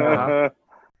 okay.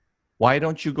 Why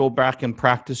don't you go back and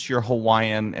practice your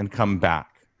Hawaiian and come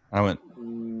back? I went,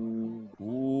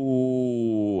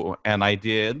 ooh. And I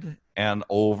did, and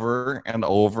over and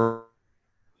over.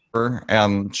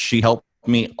 And she helped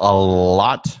me a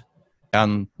lot.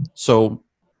 And so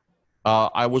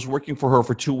I was working for her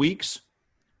for 2 weeks.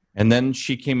 And then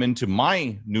she came into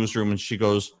my newsroom and she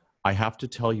goes, I have to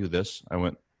tell you this. I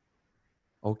went,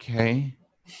 okay.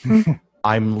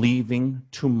 I'm leaving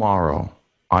tomorrow.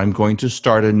 I'm going to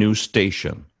start a new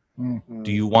station.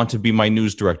 Do you want to be my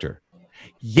news director?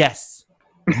 Yes.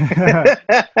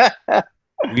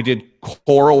 We did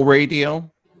choral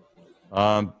radio.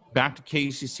 Back to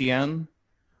KCCN.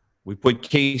 We put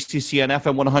KCCN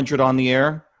FM 100 on the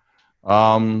air.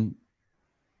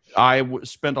 I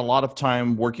spent a lot of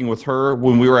time working with her.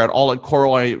 When we were at All at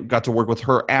Choral, I got to work with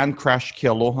her and Crash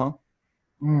Kealoha.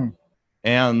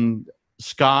 And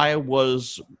Sky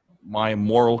was my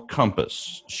moral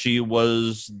compass. I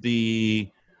was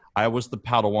the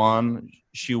Padawan.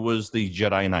 She was the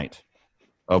Jedi Knight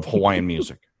of Hawaiian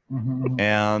music.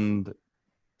 And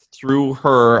through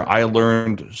her, I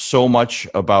learned so much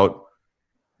about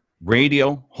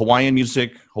radio, Hawaiian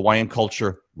music, Hawaiian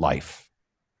culture, life.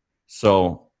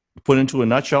 So, put into a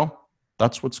nutshell,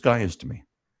 that's what Sky is to me.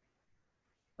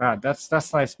 Wow, that's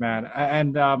nice, man.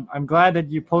 And I'm glad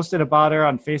that you posted about her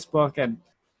on Facebook. And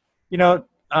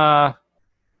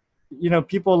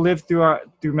people live through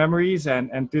memories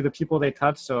and through the people they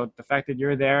touch. So the fact that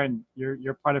you're there and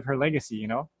you're part of her legacy,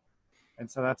 and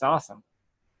so that's awesome.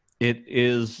 It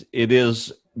is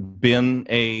been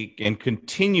and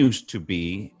continues to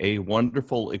be a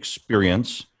wonderful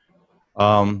experience.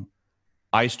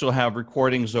 I still have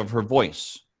recordings of her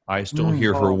voice. I still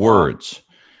hear her words.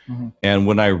 And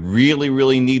when I really,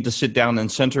 really need to sit down and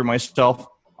center myself,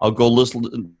 I'll go listen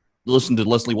to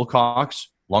Leslie Wilcox.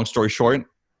 Long story short,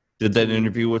 did that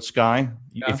interview with Sky.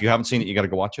 Yeah. If you haven't seen it, you got to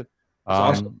go watch it.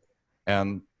 Awesome.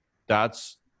 And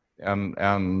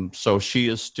so she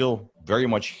is still very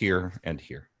much here and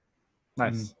here.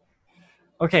 Nice.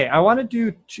 Okay, I want to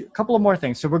do a couple of more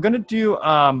things. So we're going to do,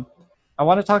 I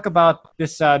want to talk about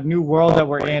this new world that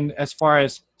we're in as far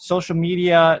as social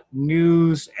media,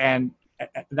 news, and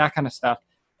that kind of stuff.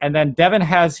 And then Devin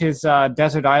has his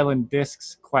Desert Island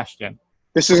Discs question.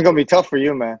 This is going to be tough for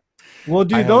you, man. We'll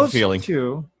do those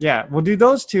two. Yeah, we'll do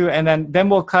those two, and then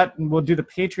we'll cut and we'll do the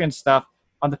Patreon stuff.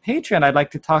 On the Patreon, I'd like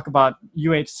to talk about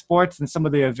UH Sports and some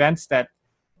of the events that,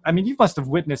 I mean, you must have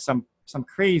witnessed some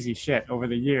crazy shit over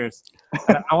the years.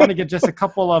 I want to get just a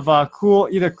couple of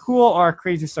either cool or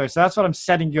crazy stories. So that's what I'm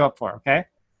setting you up for, okay?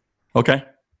 Okay.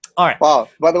 All right. Wow.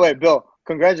 By the way, Bill,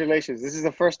 congratulations. This is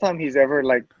the first time he's ever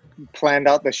planned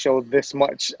out the show this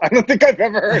much. I don't think I've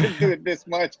ever heard him do it this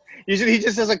much. Usually he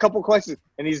just has a couple questions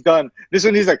and he's done. This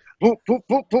one he's like, boop, boop,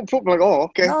 boop, boop, boop. I'm like, oh,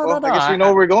 okay. No. I guess we know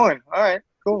where we're going. All right,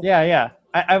 cool. Yeah.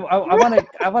 I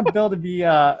want Bill to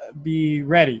be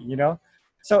ready,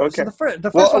 So, okay. So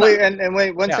the first one.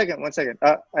 Wait, one second.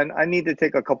 And I need to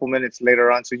take a couple minutes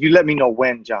later on. So you let me know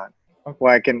when, John,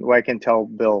 where I can tell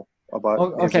Bill about.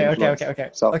 Okay.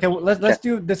 So, well, let's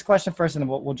do this question first, and then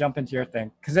we'll jump into your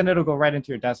thing, because then it'll go right into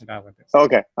your Desert Island.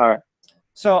 Okay. All right.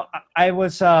 So I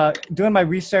was doing my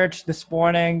research this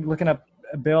morning, looking up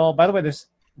Bill. By the way,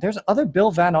 there's other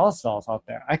Bill Van Alstalls out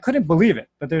there. I couldn't believe it,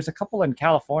 but there's a couple in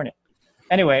California.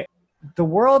 Anyway, the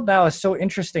world now is so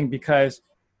interesting because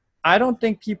I don't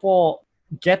think people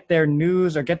get their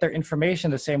news or get their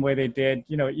information the same way they did,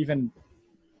 even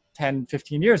 10,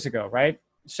 15 years ago, right?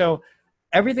 So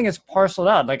everything is parceled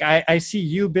out. Like I see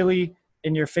you, Billy,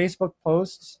 in your Facebook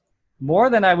posts more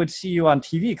than I would see you on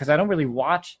TV, because I don't really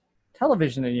watch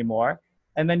television anymore.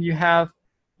 And then you have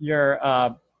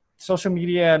your social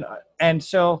media. And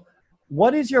so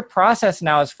what is your process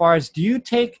now as far as do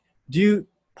you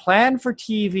plan for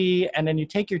TV and then you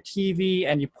take your TV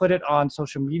and you put it on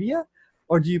social media?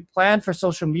 Or do you plan for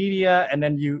social media and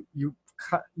then you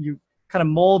kind of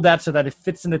mold that so that it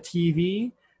fits in the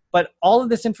TV? But all of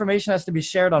this information has to be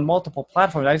shared on multiple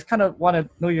platforms. I just kind of want to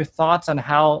know your thoughts on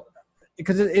how,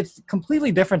 because it's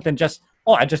completely different than just,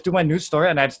 I just do my news story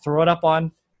and I just throw it up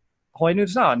on Hawaii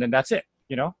News Now and then that's it,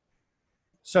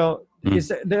 So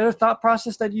is there a thought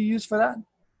process that you use for that?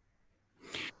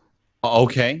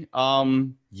 Okay.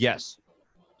 Yes.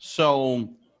 So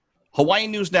Hawaii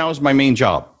News Now is my main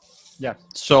job. Yeah.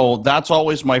 So that's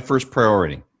always my first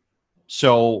priority.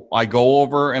 So I go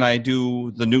over and I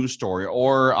do the news story,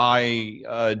 or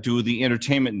I do the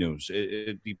entertainment news.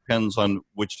 It depends on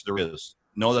which there is.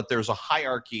 Know that there's a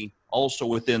hierarchy also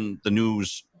within the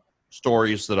news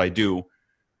stories that I do.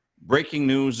 Breaking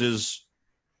news is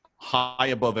high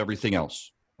above everything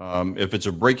else. If it's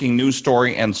a breaking news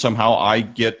story and somehow I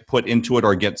get put into it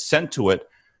or get sent to it,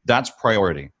 that's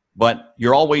priority. But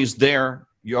you're always there.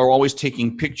 You're always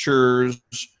taking pictures.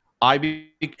 I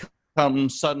become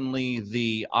suddenly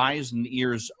the eyes and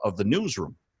ears of the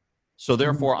newsroom. So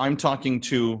therefore, I'm talking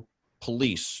to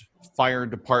police, fire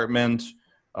department.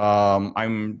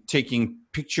 I'm taking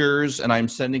pictures and I'm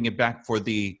sending it back for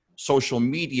the social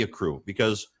media crew,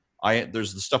 because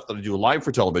there's the stuff that I do live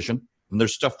for television. And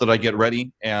there's stuff that I get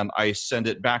ready and I send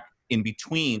it back in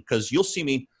between, because you'll see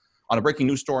me on a breaking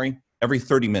news story every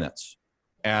 30 minutes.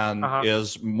 And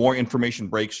as more information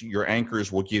breaks, your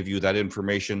anchors will give you that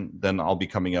information. Then I'll be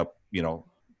coming up,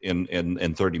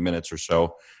 in 30 minutes or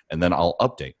so, and then I'll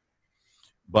update.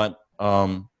 But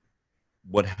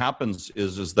what happens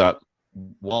is that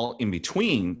while in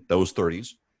between those 30s,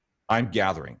 I'm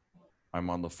gathering. I'm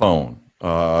on the phone,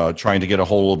 trying to get a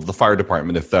hold of the fire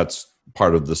department if that's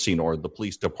part of the scene, or the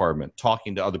police department,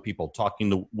 talking to other people, talking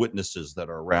to witnesses that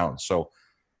are around. So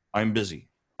I'm busy.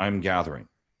 I'm gathering.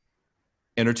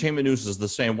 Entertainment news is the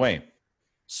same way.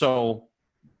 So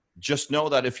just know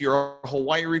that if you're a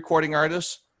Hawaii recording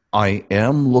artist, I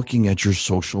am looking at your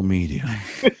social media.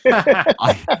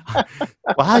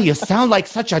 Wow, you sound like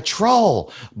such a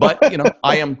troll. But,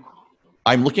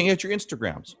 I'm looking at your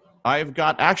Instagrams. I've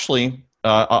got actually,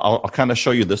 I'll kind of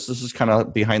show you this. This is kind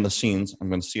of behind the scenes. I'm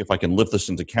going to see if I can lift this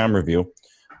into camera view.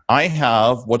 I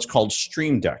have what's called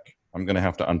Stream Deck. I'm going to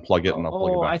have to unplug it and I'll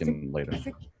plug it back in later. I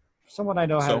think someone I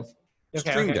know has.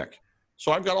 Stream Deck.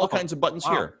 So I've got all kinds of buttons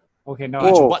here. Okay, no.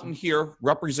 Each button here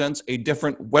represents a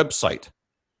different website.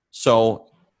 So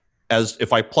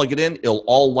if I plug it in, it'll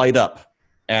all light up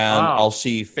and I'll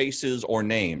see faces or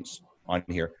names on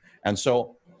here. And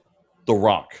so The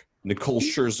Rock, Nicole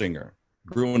Scherzinger,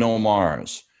 Bruno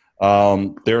Mars.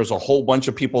 There's a whole bunch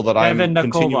of people that I'm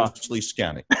continuously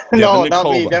scanning. No, not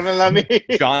me. Devin, not me.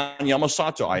 John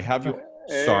Yamasato. I have you.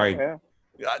 Sorry.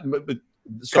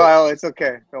 So, Kyle, it's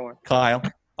okay. Don't worry. Kyle.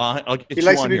 I'll get he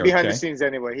likes to be here, behind the scenes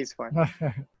anyway. He's fine.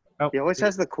 He always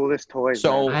has the coolest toys.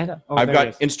 So I've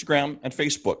got Instagram and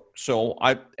Facebook. So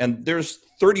there's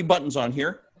 30 buttons on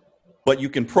here, but you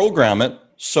can program it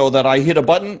so that I hit a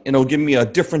button and it'll give me a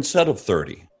different set of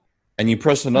 30. And you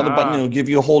press another button and it'll give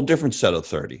you a whole different set of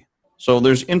 30. So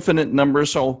there's infinite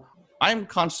numbers. So I'm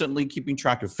constantly keeping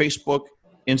track of Facebook,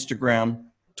 Instagram,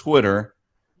 Twitter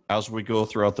as we go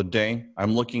throughout the day.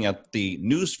 I'm looking at the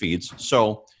news feeds.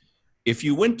 So if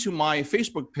you went to my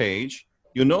Facebook page,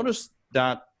 you'll notice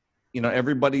that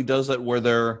everybody does that where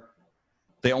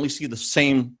they only see the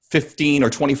same 15 or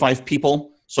 25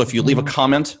 people. So if you leave a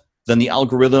comment, then the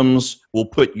algorithms will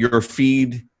put your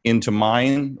feed into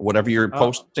mine, whatever you're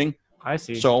posting. I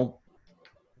see. So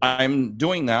I'm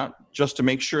doing that just to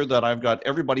make sure that I've got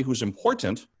everybody who's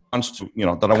important,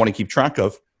 that I want to keep track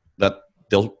of, that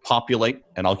they'll populate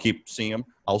and I'll keep seeing them.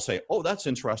 I'll say, oh, that's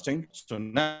interesting. So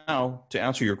now to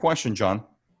answer your question, John,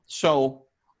 so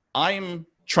I'm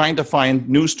trying to find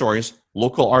news stories,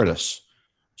 local artists,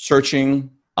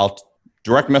 searching. I'll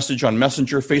direct message on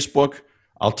Messenger, Facebook.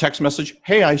 I'll text message,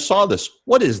 hey, I saw this.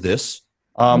 What is this?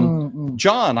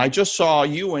 John, I just saw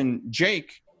you and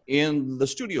Jake in the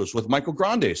studios with Michael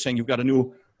Grande saying you've got a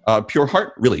new Pure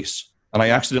Heart release. And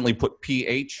I accidentally put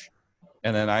PH,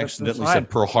 and then I accidentally said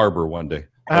Pearl Harbor one day.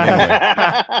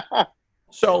 Anyway,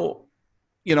 so,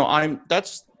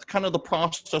 that's kind of the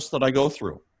process that I go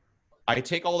through. I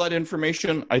take all that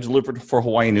information, I deliver it for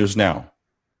Hawaii News Now.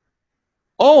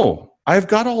 Oh, I've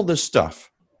got all this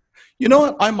stuff. You know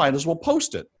what? I might as well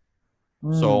post it.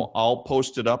 So I'll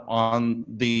post it up on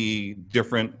the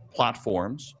different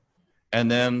platforms, and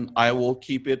then I will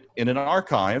keep it in an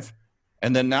archive.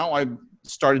 And then now I've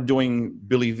started doing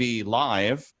Billy V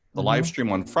Live, the live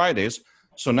stream on Fridays.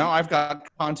 So now I've got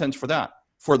content for that.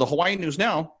 For the Hawaii News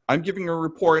Now, I'm giving a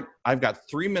report. I've got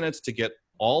 3 minutes to get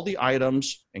all the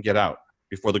items and get out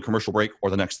before the commercial break or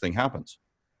the next thing happens.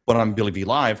 But on Billy V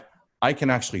Live, I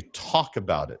can actually talk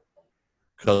about it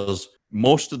because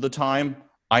most of the time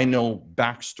I know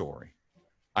backstory.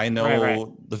 I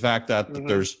know the fact that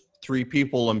there's 3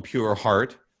 people in Pure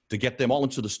Heart, to get them all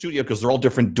into the studio because they're all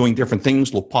doing different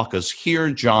things. Lopaka's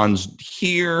here, John's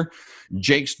here,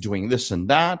 Jake's doing this and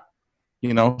that.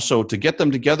 So to get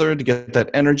them together, to get that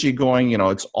energy going,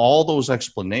 it's all those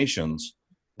explanations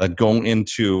that go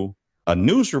into a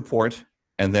news report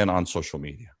and then on social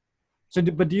media. So,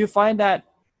 but do you find that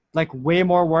like way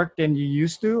more work than you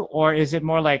used to? Or is it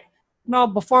more like, no,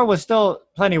 before it was still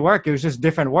plenty of work. It was just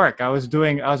different work. I was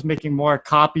making more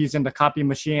copies in the copy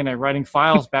machine and writing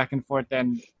files back and forth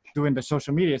than doing the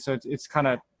social media. So it's kind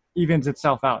of evens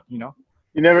itself out, You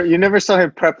never saw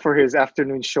him prep for his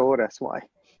afternoon show. That's why.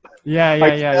 Yeah.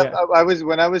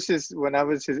 When I was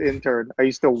his intern, I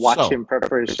used to watch him prep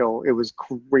for his show. It was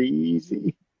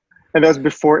crazy. And that was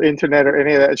before internet or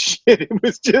any of that shit. It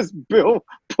was just Bill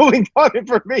pulling out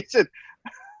information.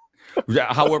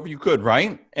 However you could,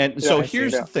 right? And so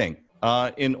here's the thing.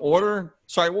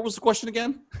 Sorry, what was the question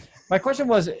again? My question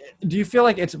was, do you feel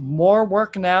like it's more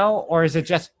work now, or is it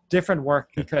just different work?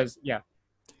 Because,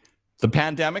 the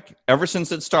pandemic, ever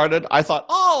since it started, I thought,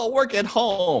 oh, work at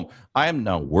home. I am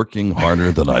now working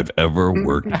harder than I've ever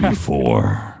worked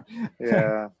before.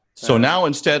 Yeah. So now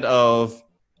instead of,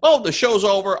 oh, the show's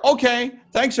over. Okay,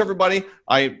 thanks, everybody.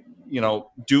 I,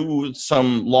 do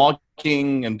some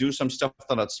logging and do some stuff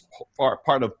that's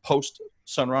part of post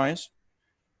sunrise.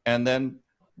 And then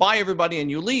bye, everybody,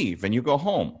 and you leave and you go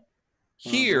home.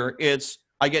 Here, it's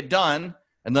I get done,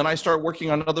 and then I start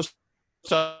working on other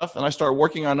stuff, and I start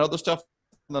working on other stuff,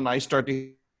 and then I start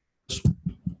to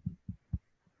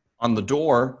on the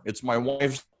door. It's my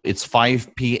wife's. It's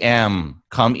 5 p.m.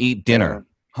 Come eat dinner.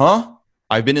 Huh?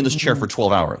 I've been in this chair for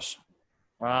 12 hours.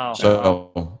 Wow.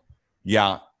 So,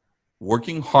 yeah,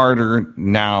 working harder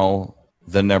now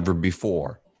than ever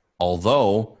before.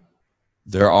 Although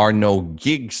there are no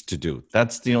gigs to do.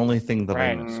 That's the only thing that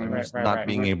I miss. I miss not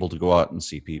being able to go out and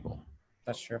see people.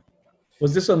 That's true.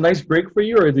 Was this a nice break for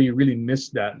you, or do you really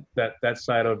miss that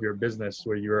side of your business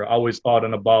where you're always out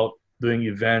and about doing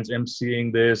events,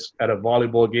 emceeing this at a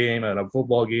volleyball game, at a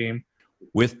football game?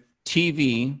 With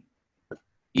TV,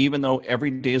 even though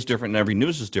every day is different and every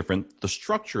news is different, the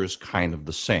structure is kind of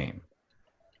the same.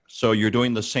 So you're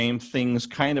doing the same things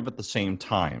kind of at the same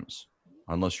times,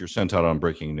 unless you're sent out on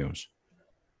breaking news.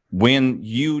 When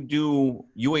you do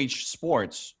UH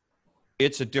Sports,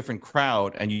 it's a different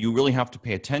crowd, and you really have to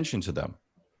pay attention to them.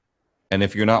 And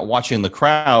if you're not watching the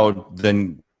crowd,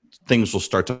 then things will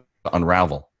start to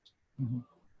unravel. Mm-hmm.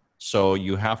 So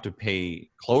you have to pay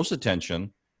close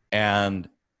attention, and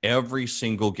every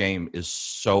single game is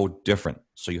so different.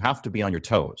 So you have to be on your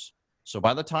toes. So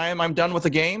by the time I'm done with the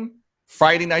game,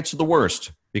 Friday nights are the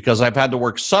worst because I've had to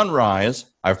work sunrise.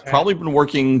 I've probably been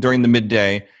working during the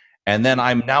midday, and then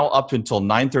I'm now up until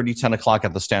 9:30, 10 o'clock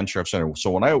at the Stan Sheriff Center.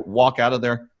 So when I walk out of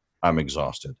there, I'm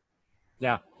exhausted.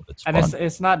 Yeah.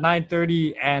 It's not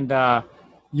 9:30 and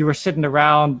you were sitting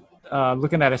around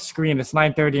looking at a screen. It's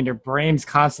 9:30 and your brain's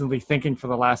constantly thinking for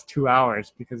the last 2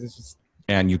 hours because it's just...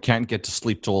 And you can't get to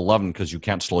sleep till 11 because you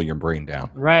can't slow your brain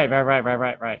down. Right.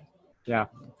 Yeah.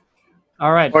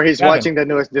 All right. Or he's watching the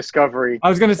newest Discovery. I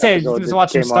was going to say, he's just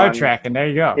watching Star Trek, and there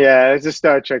you go. Yeah, it's a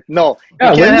Star Trek. No, you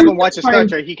can't have him watch a Star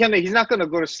Trek. He's not going to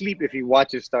go to sleep if he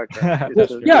watches Star Trek.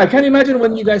 Yeah, I can't imagine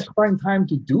when you guys find time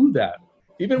to do that.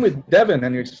 Even with Devin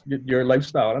and your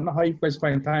lifestyle, I don't know how you guys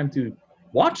find time to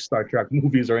watch Star Trek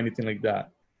movies or anything like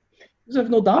that. You just have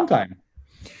no downtime.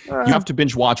 You have to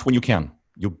binge watch when you can.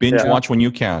 You binge watch when you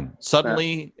can.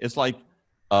 Suddenly, it's like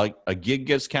a gig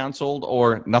gets canceled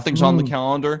or nothing's on the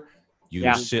calendar.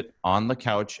 You sit on the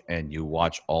couch and you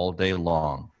watch all day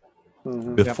long.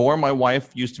 Mm-hmm. Before, my wife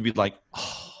used to be like,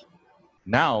 oh.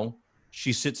 Now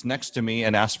she sits next to me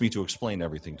and asks me to explain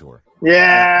everything to her.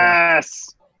 Yes!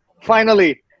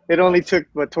 Finally! It only took,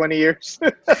 20 years?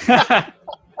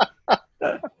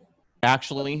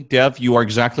 Actually, Dev, you are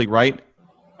exactly right.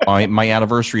 My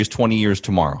anniversary is 20 years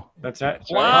tomorrow. That's right.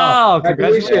 Wow!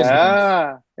 Congratulations!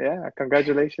 Yeah,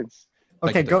 congratulations.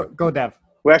 Okay, go, Dev.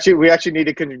 We actually need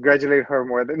to congratulate her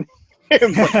more than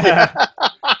him.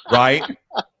 Right.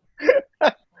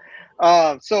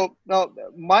 So no,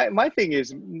 my thing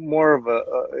is more of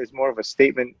a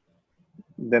statement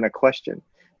than a question,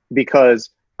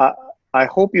 because I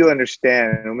hope you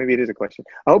understand, or maybe it is a question.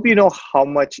 I hope you know how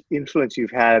much influence you've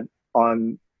had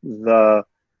on the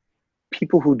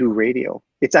people who do radio.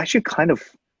 It's actually kind of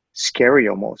scary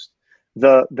almost.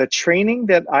 The training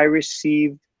that I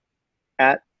received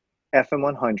at FM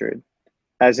 100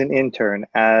 as an intern,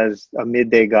 as a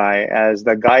midday guy, as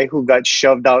the guy who got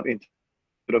shoved out into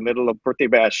the middle of birthday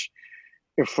bash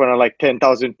in front of like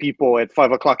 10,000 people at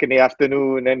 5 o'clock in the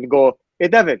afternoon and go, hey,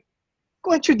 Devin,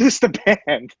 go introduce the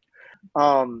band.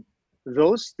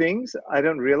 Those things I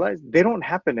don't realize they don't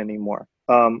happen anymore.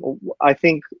 I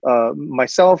think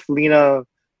myself, Lena,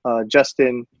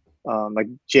 Justin, like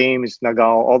James,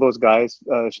 Nagal, all those guys,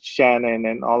 Shannon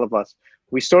and all of us,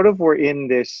 we sort of were in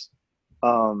this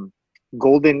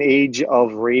golden age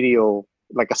of radio,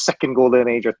 like a second golden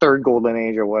age or third golden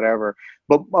age or whatever.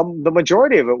 But the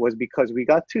majority of it was because we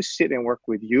got to sit and work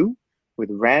with you, with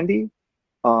Randy,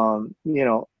 and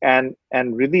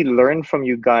really learn from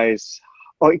you guys,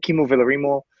 Kimo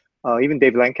Villarimo, even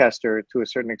Dave Lancaster to a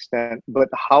certain extent, but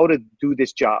how to do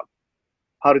this job,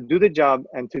 how to do the job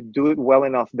and to do it well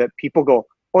enough that people go,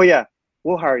 oh yeah,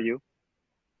 we'll hire you.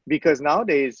 Because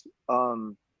nowadays,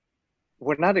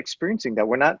 we're not experiencing that.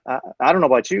 We're not, I don't know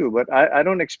about you, but I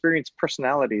don't experience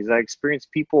personalities. I experience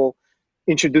people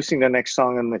introducing the next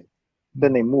song and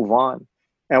then they move on.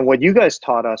 And what you guys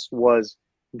taught us was,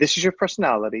 this is your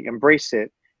personality, embrace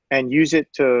it and use it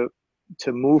to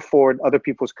move forward other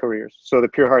people's careers. So the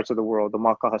Pure Hearts of the world, the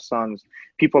Malka Hassans,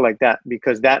 people like that,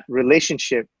 because that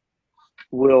relationship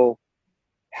will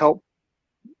help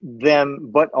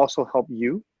them, but also help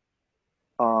you.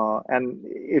 And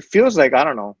it feels like, I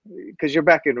don't know, because you're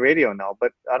back in radio now,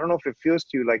 but I don't know if it feels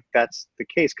to you like that's the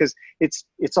case, because it's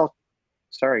all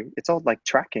like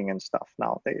tracking and stuff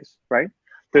nowadays, right?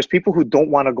 There's people who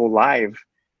don't want to go live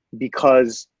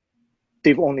because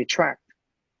they've only tracked.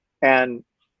 And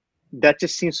that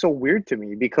just seems so weird to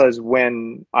me, because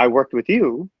when I worked with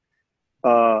you,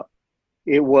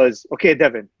 it was, okay,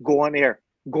 Devin, go on air,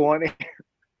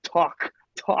 talk.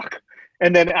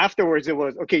 And then afterwards it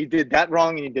was, okay, you did that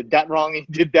wrong and you did that wrong and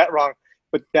you did that wrong.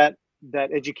 But that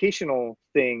educational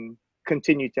thing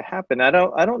continued to happen. I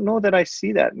don't know that I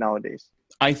see that nowadays.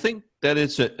 I think that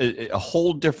it's a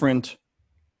whole different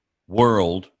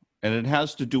world, and it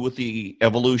has to do with the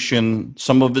evolution.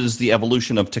 Some of it is the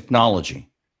evolution of technology.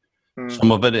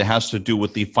 Some of it has to do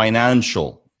with the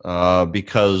financial,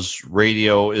 because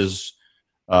radio is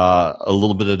a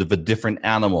little bit of a different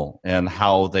animal and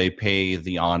how they pay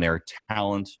the on-air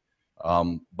talent.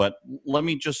 But let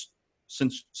me just,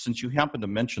 since you happen to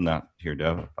mention that here,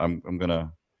 Dev, I'm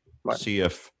gonna see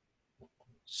if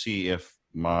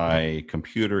my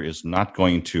computer is not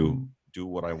going to do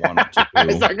what I want it to do.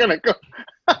 It's not gonna go.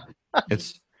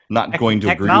 It's not going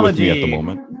to agree with me at the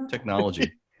moment.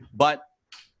 Technology, but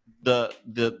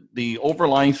the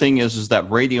overlying thing is that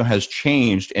radio has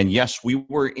changed, and yes, we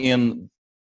were in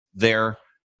there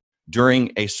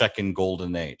during a second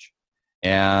golden age,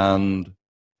 and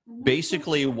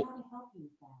basically,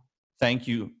 thank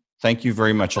you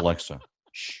very much, Alexa.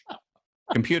 Shh.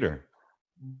 Computer,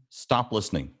 stop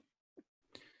listening.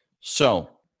 So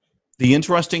the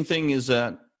interesting thing is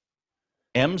that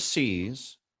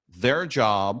MCs, their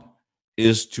job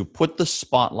is to put the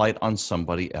spotlight on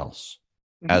somebody else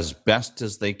as best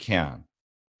as they can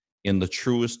in the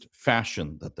truest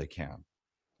fashion that they can.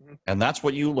 And that's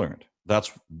what you learned.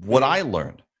 That's what I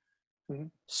learned.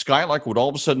 Skylark would all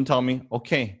of a sudden tell me,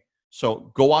 okay,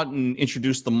 so go out and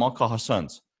introduce the Malka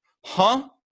Hassans. Huh?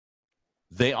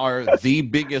 They are the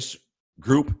biggest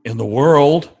group in the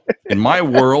world, in my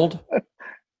world.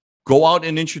 Go out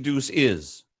and introduce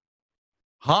Is.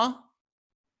 Huh?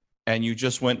 And you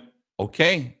just went,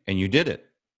 okay, and you did it.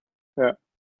 Yeah.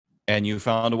 And you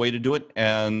found a way to do it.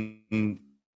 And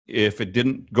if it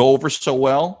didn't go over so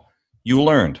well, you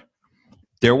learned.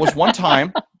 There was one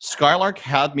time Skylark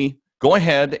had me go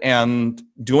ahead and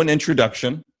do an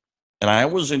introduction, and I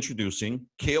was introducing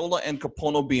Keola and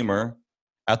Kapono Beamer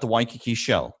at the Waikiki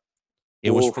Shell.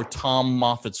 It was for Tom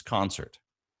Moffat's concert.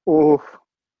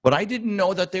 But I didn't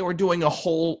know that they were doing a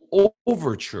whole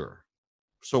overture.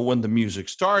 So when the music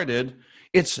started,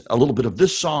 it's a little bit of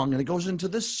this song, and it goes into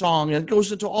this song, and it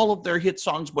goes into all of their hit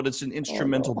songs, but it's an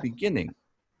instrumental beginning.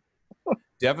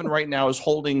 Devin right now is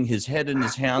holding his head in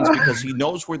his hands because he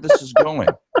knows where this is going.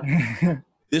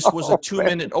 This was a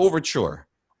 2-minute overture,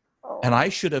 and I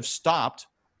should have stopped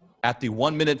at the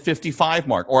 1:55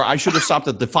 mark, or I should have stopped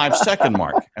at the 5-second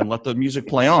mark and let the music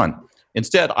play on.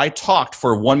 Instead, I talked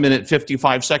for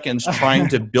 1:55 trying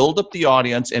to build up the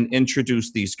audience and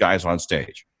introduce these guys on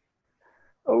stage.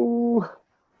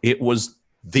 It was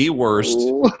the worst,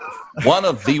 one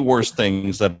of the worst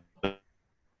things that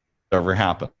ever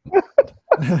happened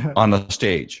on the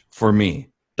stage for me.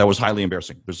 That was highly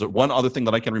embarrassing. There's one other thing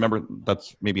that I can remember.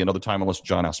 That's maybe another time unless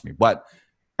John asks me. But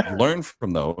you learn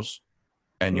from those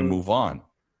and you move on.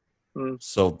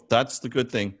 So that's the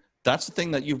good thing. That's the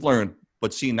thing that you've learned.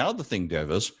 But see, now the thing,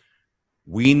 Dev, is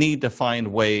we need to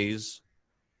find ways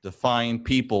to find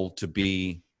people to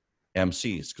be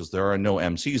MCs, because there are no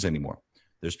MCs anymore.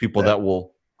 There's people that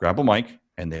will grab a mic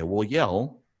and they will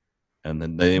yell, and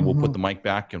then they will put the mic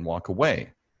back and walk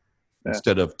away.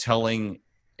 Instead of telling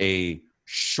a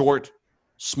short,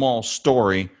 small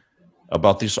story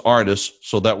about these artists,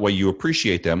 so that way you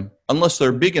appreciate them, unless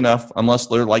they're big enough, unless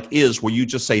they're like Is, where you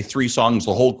just say 3 songs,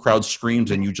 the whole crowd screams,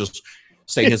 and you just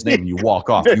say his name and you walk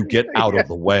off. You get out of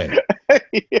the way.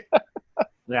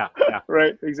 Yeah.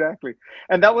 Right, exactly.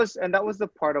 And that was the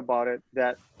part about it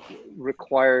that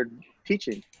required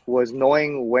teaching, was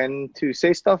knowing when to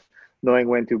say stuff, knowing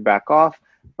when to back off.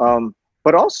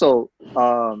 But also,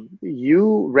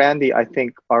 you, Randy, I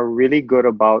think are really good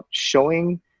about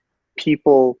showing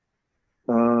people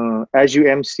as you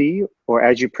MC or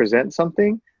as you present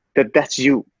something, that's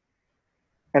you.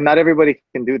 And not everybody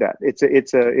can do that.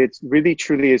 It's really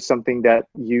truly is something that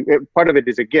part of it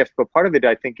is a gift, but part of it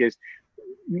I think is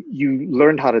you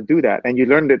learned how to do that, and you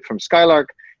learned it from Skylark,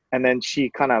 and then she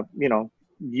kind of,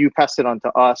 you passed it on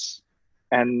to us.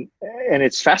 And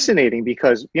it's fascinating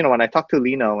because, when I talk to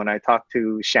Lino, when I talk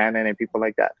to Shannon and people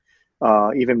like that,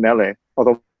 even Mele,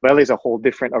 although Mele is a whole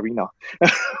different arena,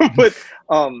 but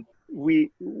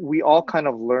we all kind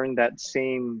of learn that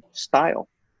same style.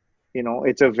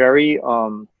 It's a very,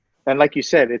 and like you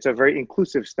said, it's a very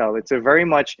inclusive style. It's a very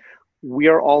much, we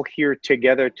are all here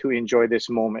together to enjoy this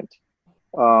moment.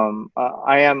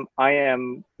 I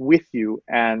am with you,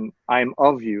 and I'm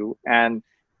of you, and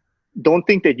don't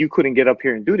think that you couldn't get up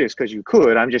here and do this, because you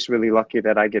could. I'm just really lucky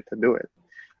that I get to do it.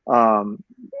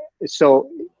 So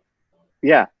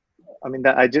yeah, I mean,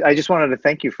 I just wanted to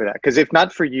thank you for that, because if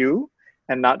not for you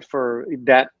and not for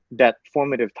that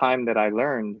formative time that I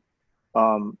learned,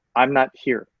 I'm not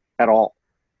here at all,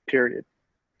 period.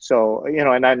 So, you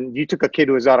know, and then you took a kid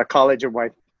who was out of college, and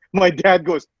my dad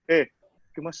goes, hey,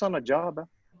 give my son a job.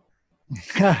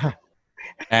 Huh?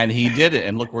 And he did it,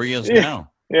 and look where he is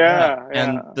now. Yeah.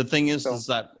 And the thing is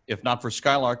that if not for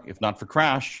Skylark, if not for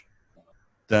Crash,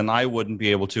 then I wouldn't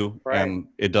be able to, and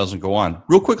it doesn't go on.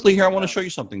 Real quickly here, I want to show you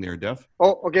something there, Dev.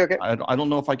 Oh, okay. I don't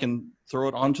know if I can throw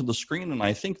it onto the screen, and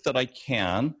I think that I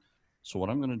can. So what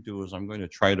I'm going to do is I'm going to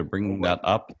try to bring that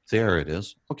up. There it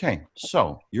is. Okay,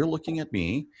 so you're looking at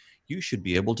me. You should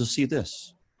be able to see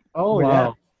this. Oh, wow.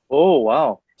 Yeah. Oh,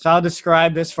 wow. So I'll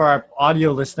describe this for our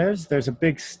audio listeners. There's a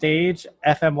big stage,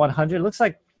 FM 100. Looks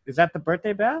like, is that the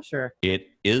birthday bash? Or It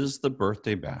is the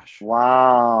birthday bash.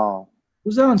 Wow.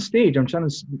 Who's that on stage? I'm trying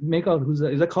to make out who's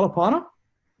that. Is that Kalapana?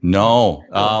 No,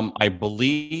 I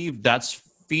believe that's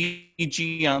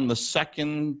Fiji on the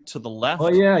second to the left. Oh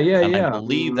yeah. I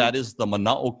believe that is the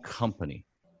Manao Company.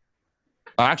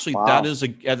 Actually, that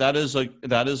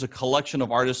is a collection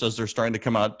of artists as they're starting to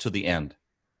come out to the end.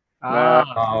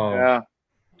 Yeah.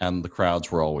 And the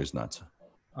crowds were always nuts.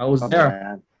 I was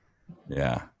there.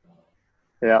 Yeah.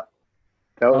 Yeah.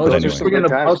 I was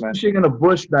fishing in a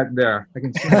bush back there. I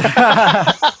can see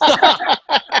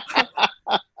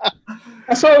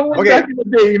I saw it back in the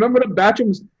day. Remember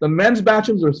the men's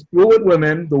bathrooms were full with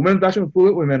women, the women's bathroom was full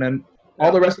with women, and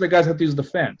all the rest of the guys had to use the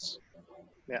fence.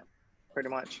 Yeah, pretty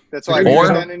much. That's why you were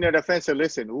standing near the fence and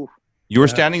listen. Ooh. You were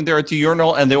standing there at the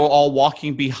urinal, and they were all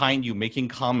walking behind you, making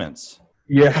comments.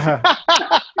 Yeah.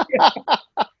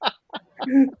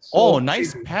 Oh,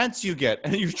 nice pants you get.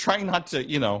 And you're trying not to,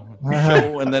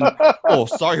 show. And then, oh,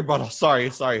 sorry, brother. Sorry.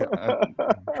 I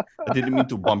didn't mean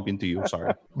to bump into you.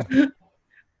 Sorry.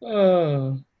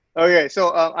 Okay,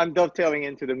 so I'm dovetailing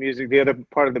into the other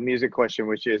part of the music question,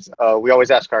 which is we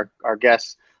always ask our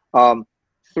guests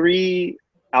 3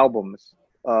 albums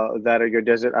that are your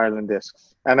Desert Island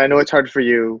discs. And I know it's hard for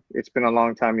you. It's been a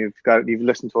long time. You've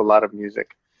listened to a lot of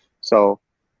music. So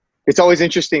it's always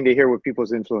interesting to hear what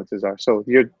people's influences are. So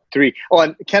your 3. Oh,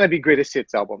 and can it be greatest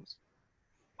hits albums?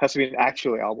 Has to be an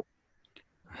actual album.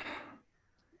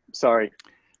 Sorry.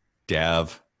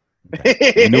 Dev.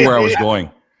 You knew where I was going.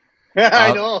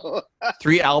 I know.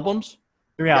 3 albums?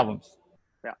 3 albums.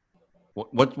 Yeah.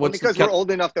 What's because we're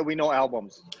old enough that we know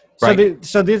albums. Right.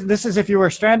 So this is if you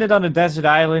were stranded on a desert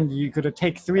island, you could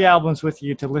take 3 albums with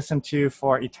you to listen to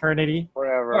for eternity.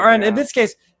 Forever. Or in this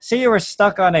case, say you were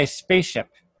stuck on a spaceship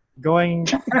going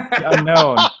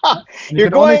unknown. You're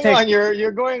going on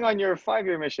your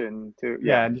 5-year mission to.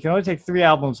 Yeah, and you can only take 3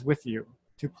 albums with you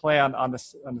to play on the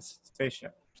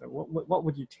spaceship. So what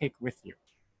would you take with you?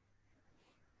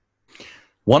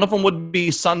 One of them would be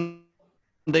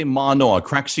Sunday Manoa,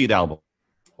 Crackseed album.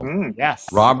 Yes.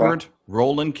 Robert,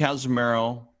 Roland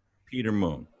Casimiro, Peter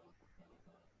Moon.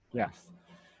 Yes.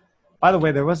 By the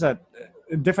way, there was a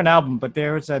different album, but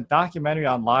there was a documentary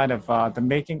online of the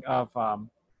making of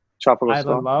Tropical Island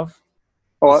Storm. Love.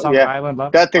 Oh, yeah. Island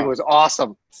Love. That thing was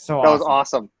awesome. So that was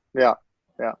awesome. Yeah.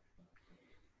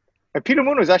 And Peter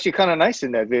Moon was actually kind of nice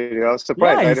in that video. I was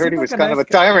surprised. Yeah, I heard he was kind of a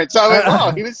tyrant. So I was like,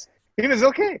 wow, he was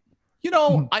okay.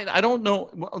 I don't know.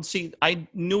 Well, see, I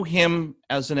knew him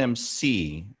as an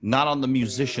MC, not on the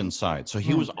musician side. So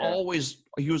he was always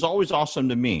awesome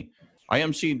to me. I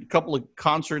emceed a couple of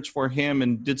concerts for him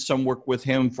and did some work with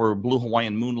him for Blue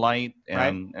Hawaiian Moonlight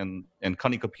and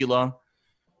Kani Kapila.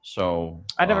 So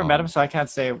I never met him, so I can't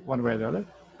say one way or the other.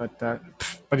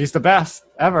 But he's the best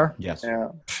ever. Yes. Yeah.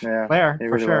 Player He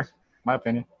for really sure. was. My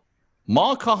opinion.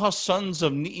 Makaha Sons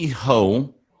of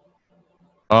Ni'iho.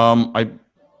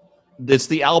 It's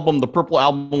the album, the purple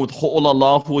album with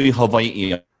Ho'olahui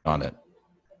Hawaii on it.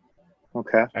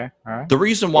 Okay. All right. The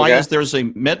reason why is there's a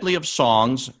medley of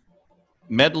songs,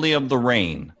 medley of the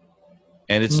rain,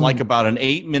 and it's like about an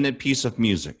 8-minute piece of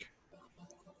music.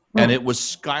 And it was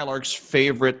Skylark's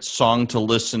favorite song to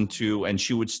listen to, and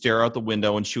she would stare out the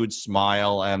window and she would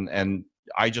smile, and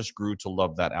I just grew to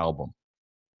love that album.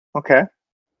 Okay.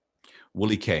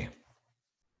 Willie K.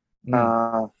 Which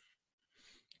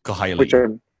Kahaili.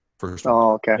 are, First one.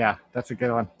 oh, okay. Yeah, that's a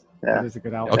good one. Yeah. That is a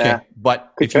good album. Okay, Yeah.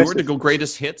 but Good if you were to choices. go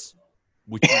greatest hits,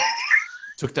 which you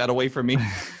took that away from me,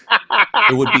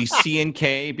 it would be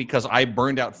C&K because I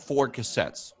burned out 4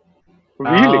 cassettes.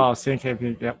 Really? Oh,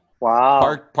 CNKP, yep.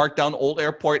 Wow. Parked down Old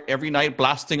Airport every night,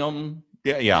 blasting them.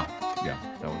 Yeah.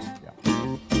 That was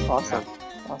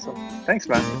Awesome. Thanks,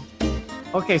 man.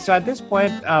 Okay, so at this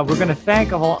point, we're going to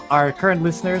thank all our current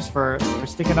listeners for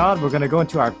sticking on. We're going to go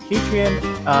into our Patreon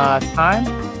time.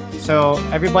 So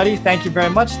everybody, thank you very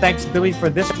much. Thanks, Billy, for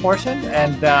this portion.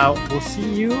 And we'll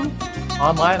see you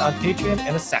online on Patreon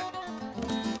in a sec.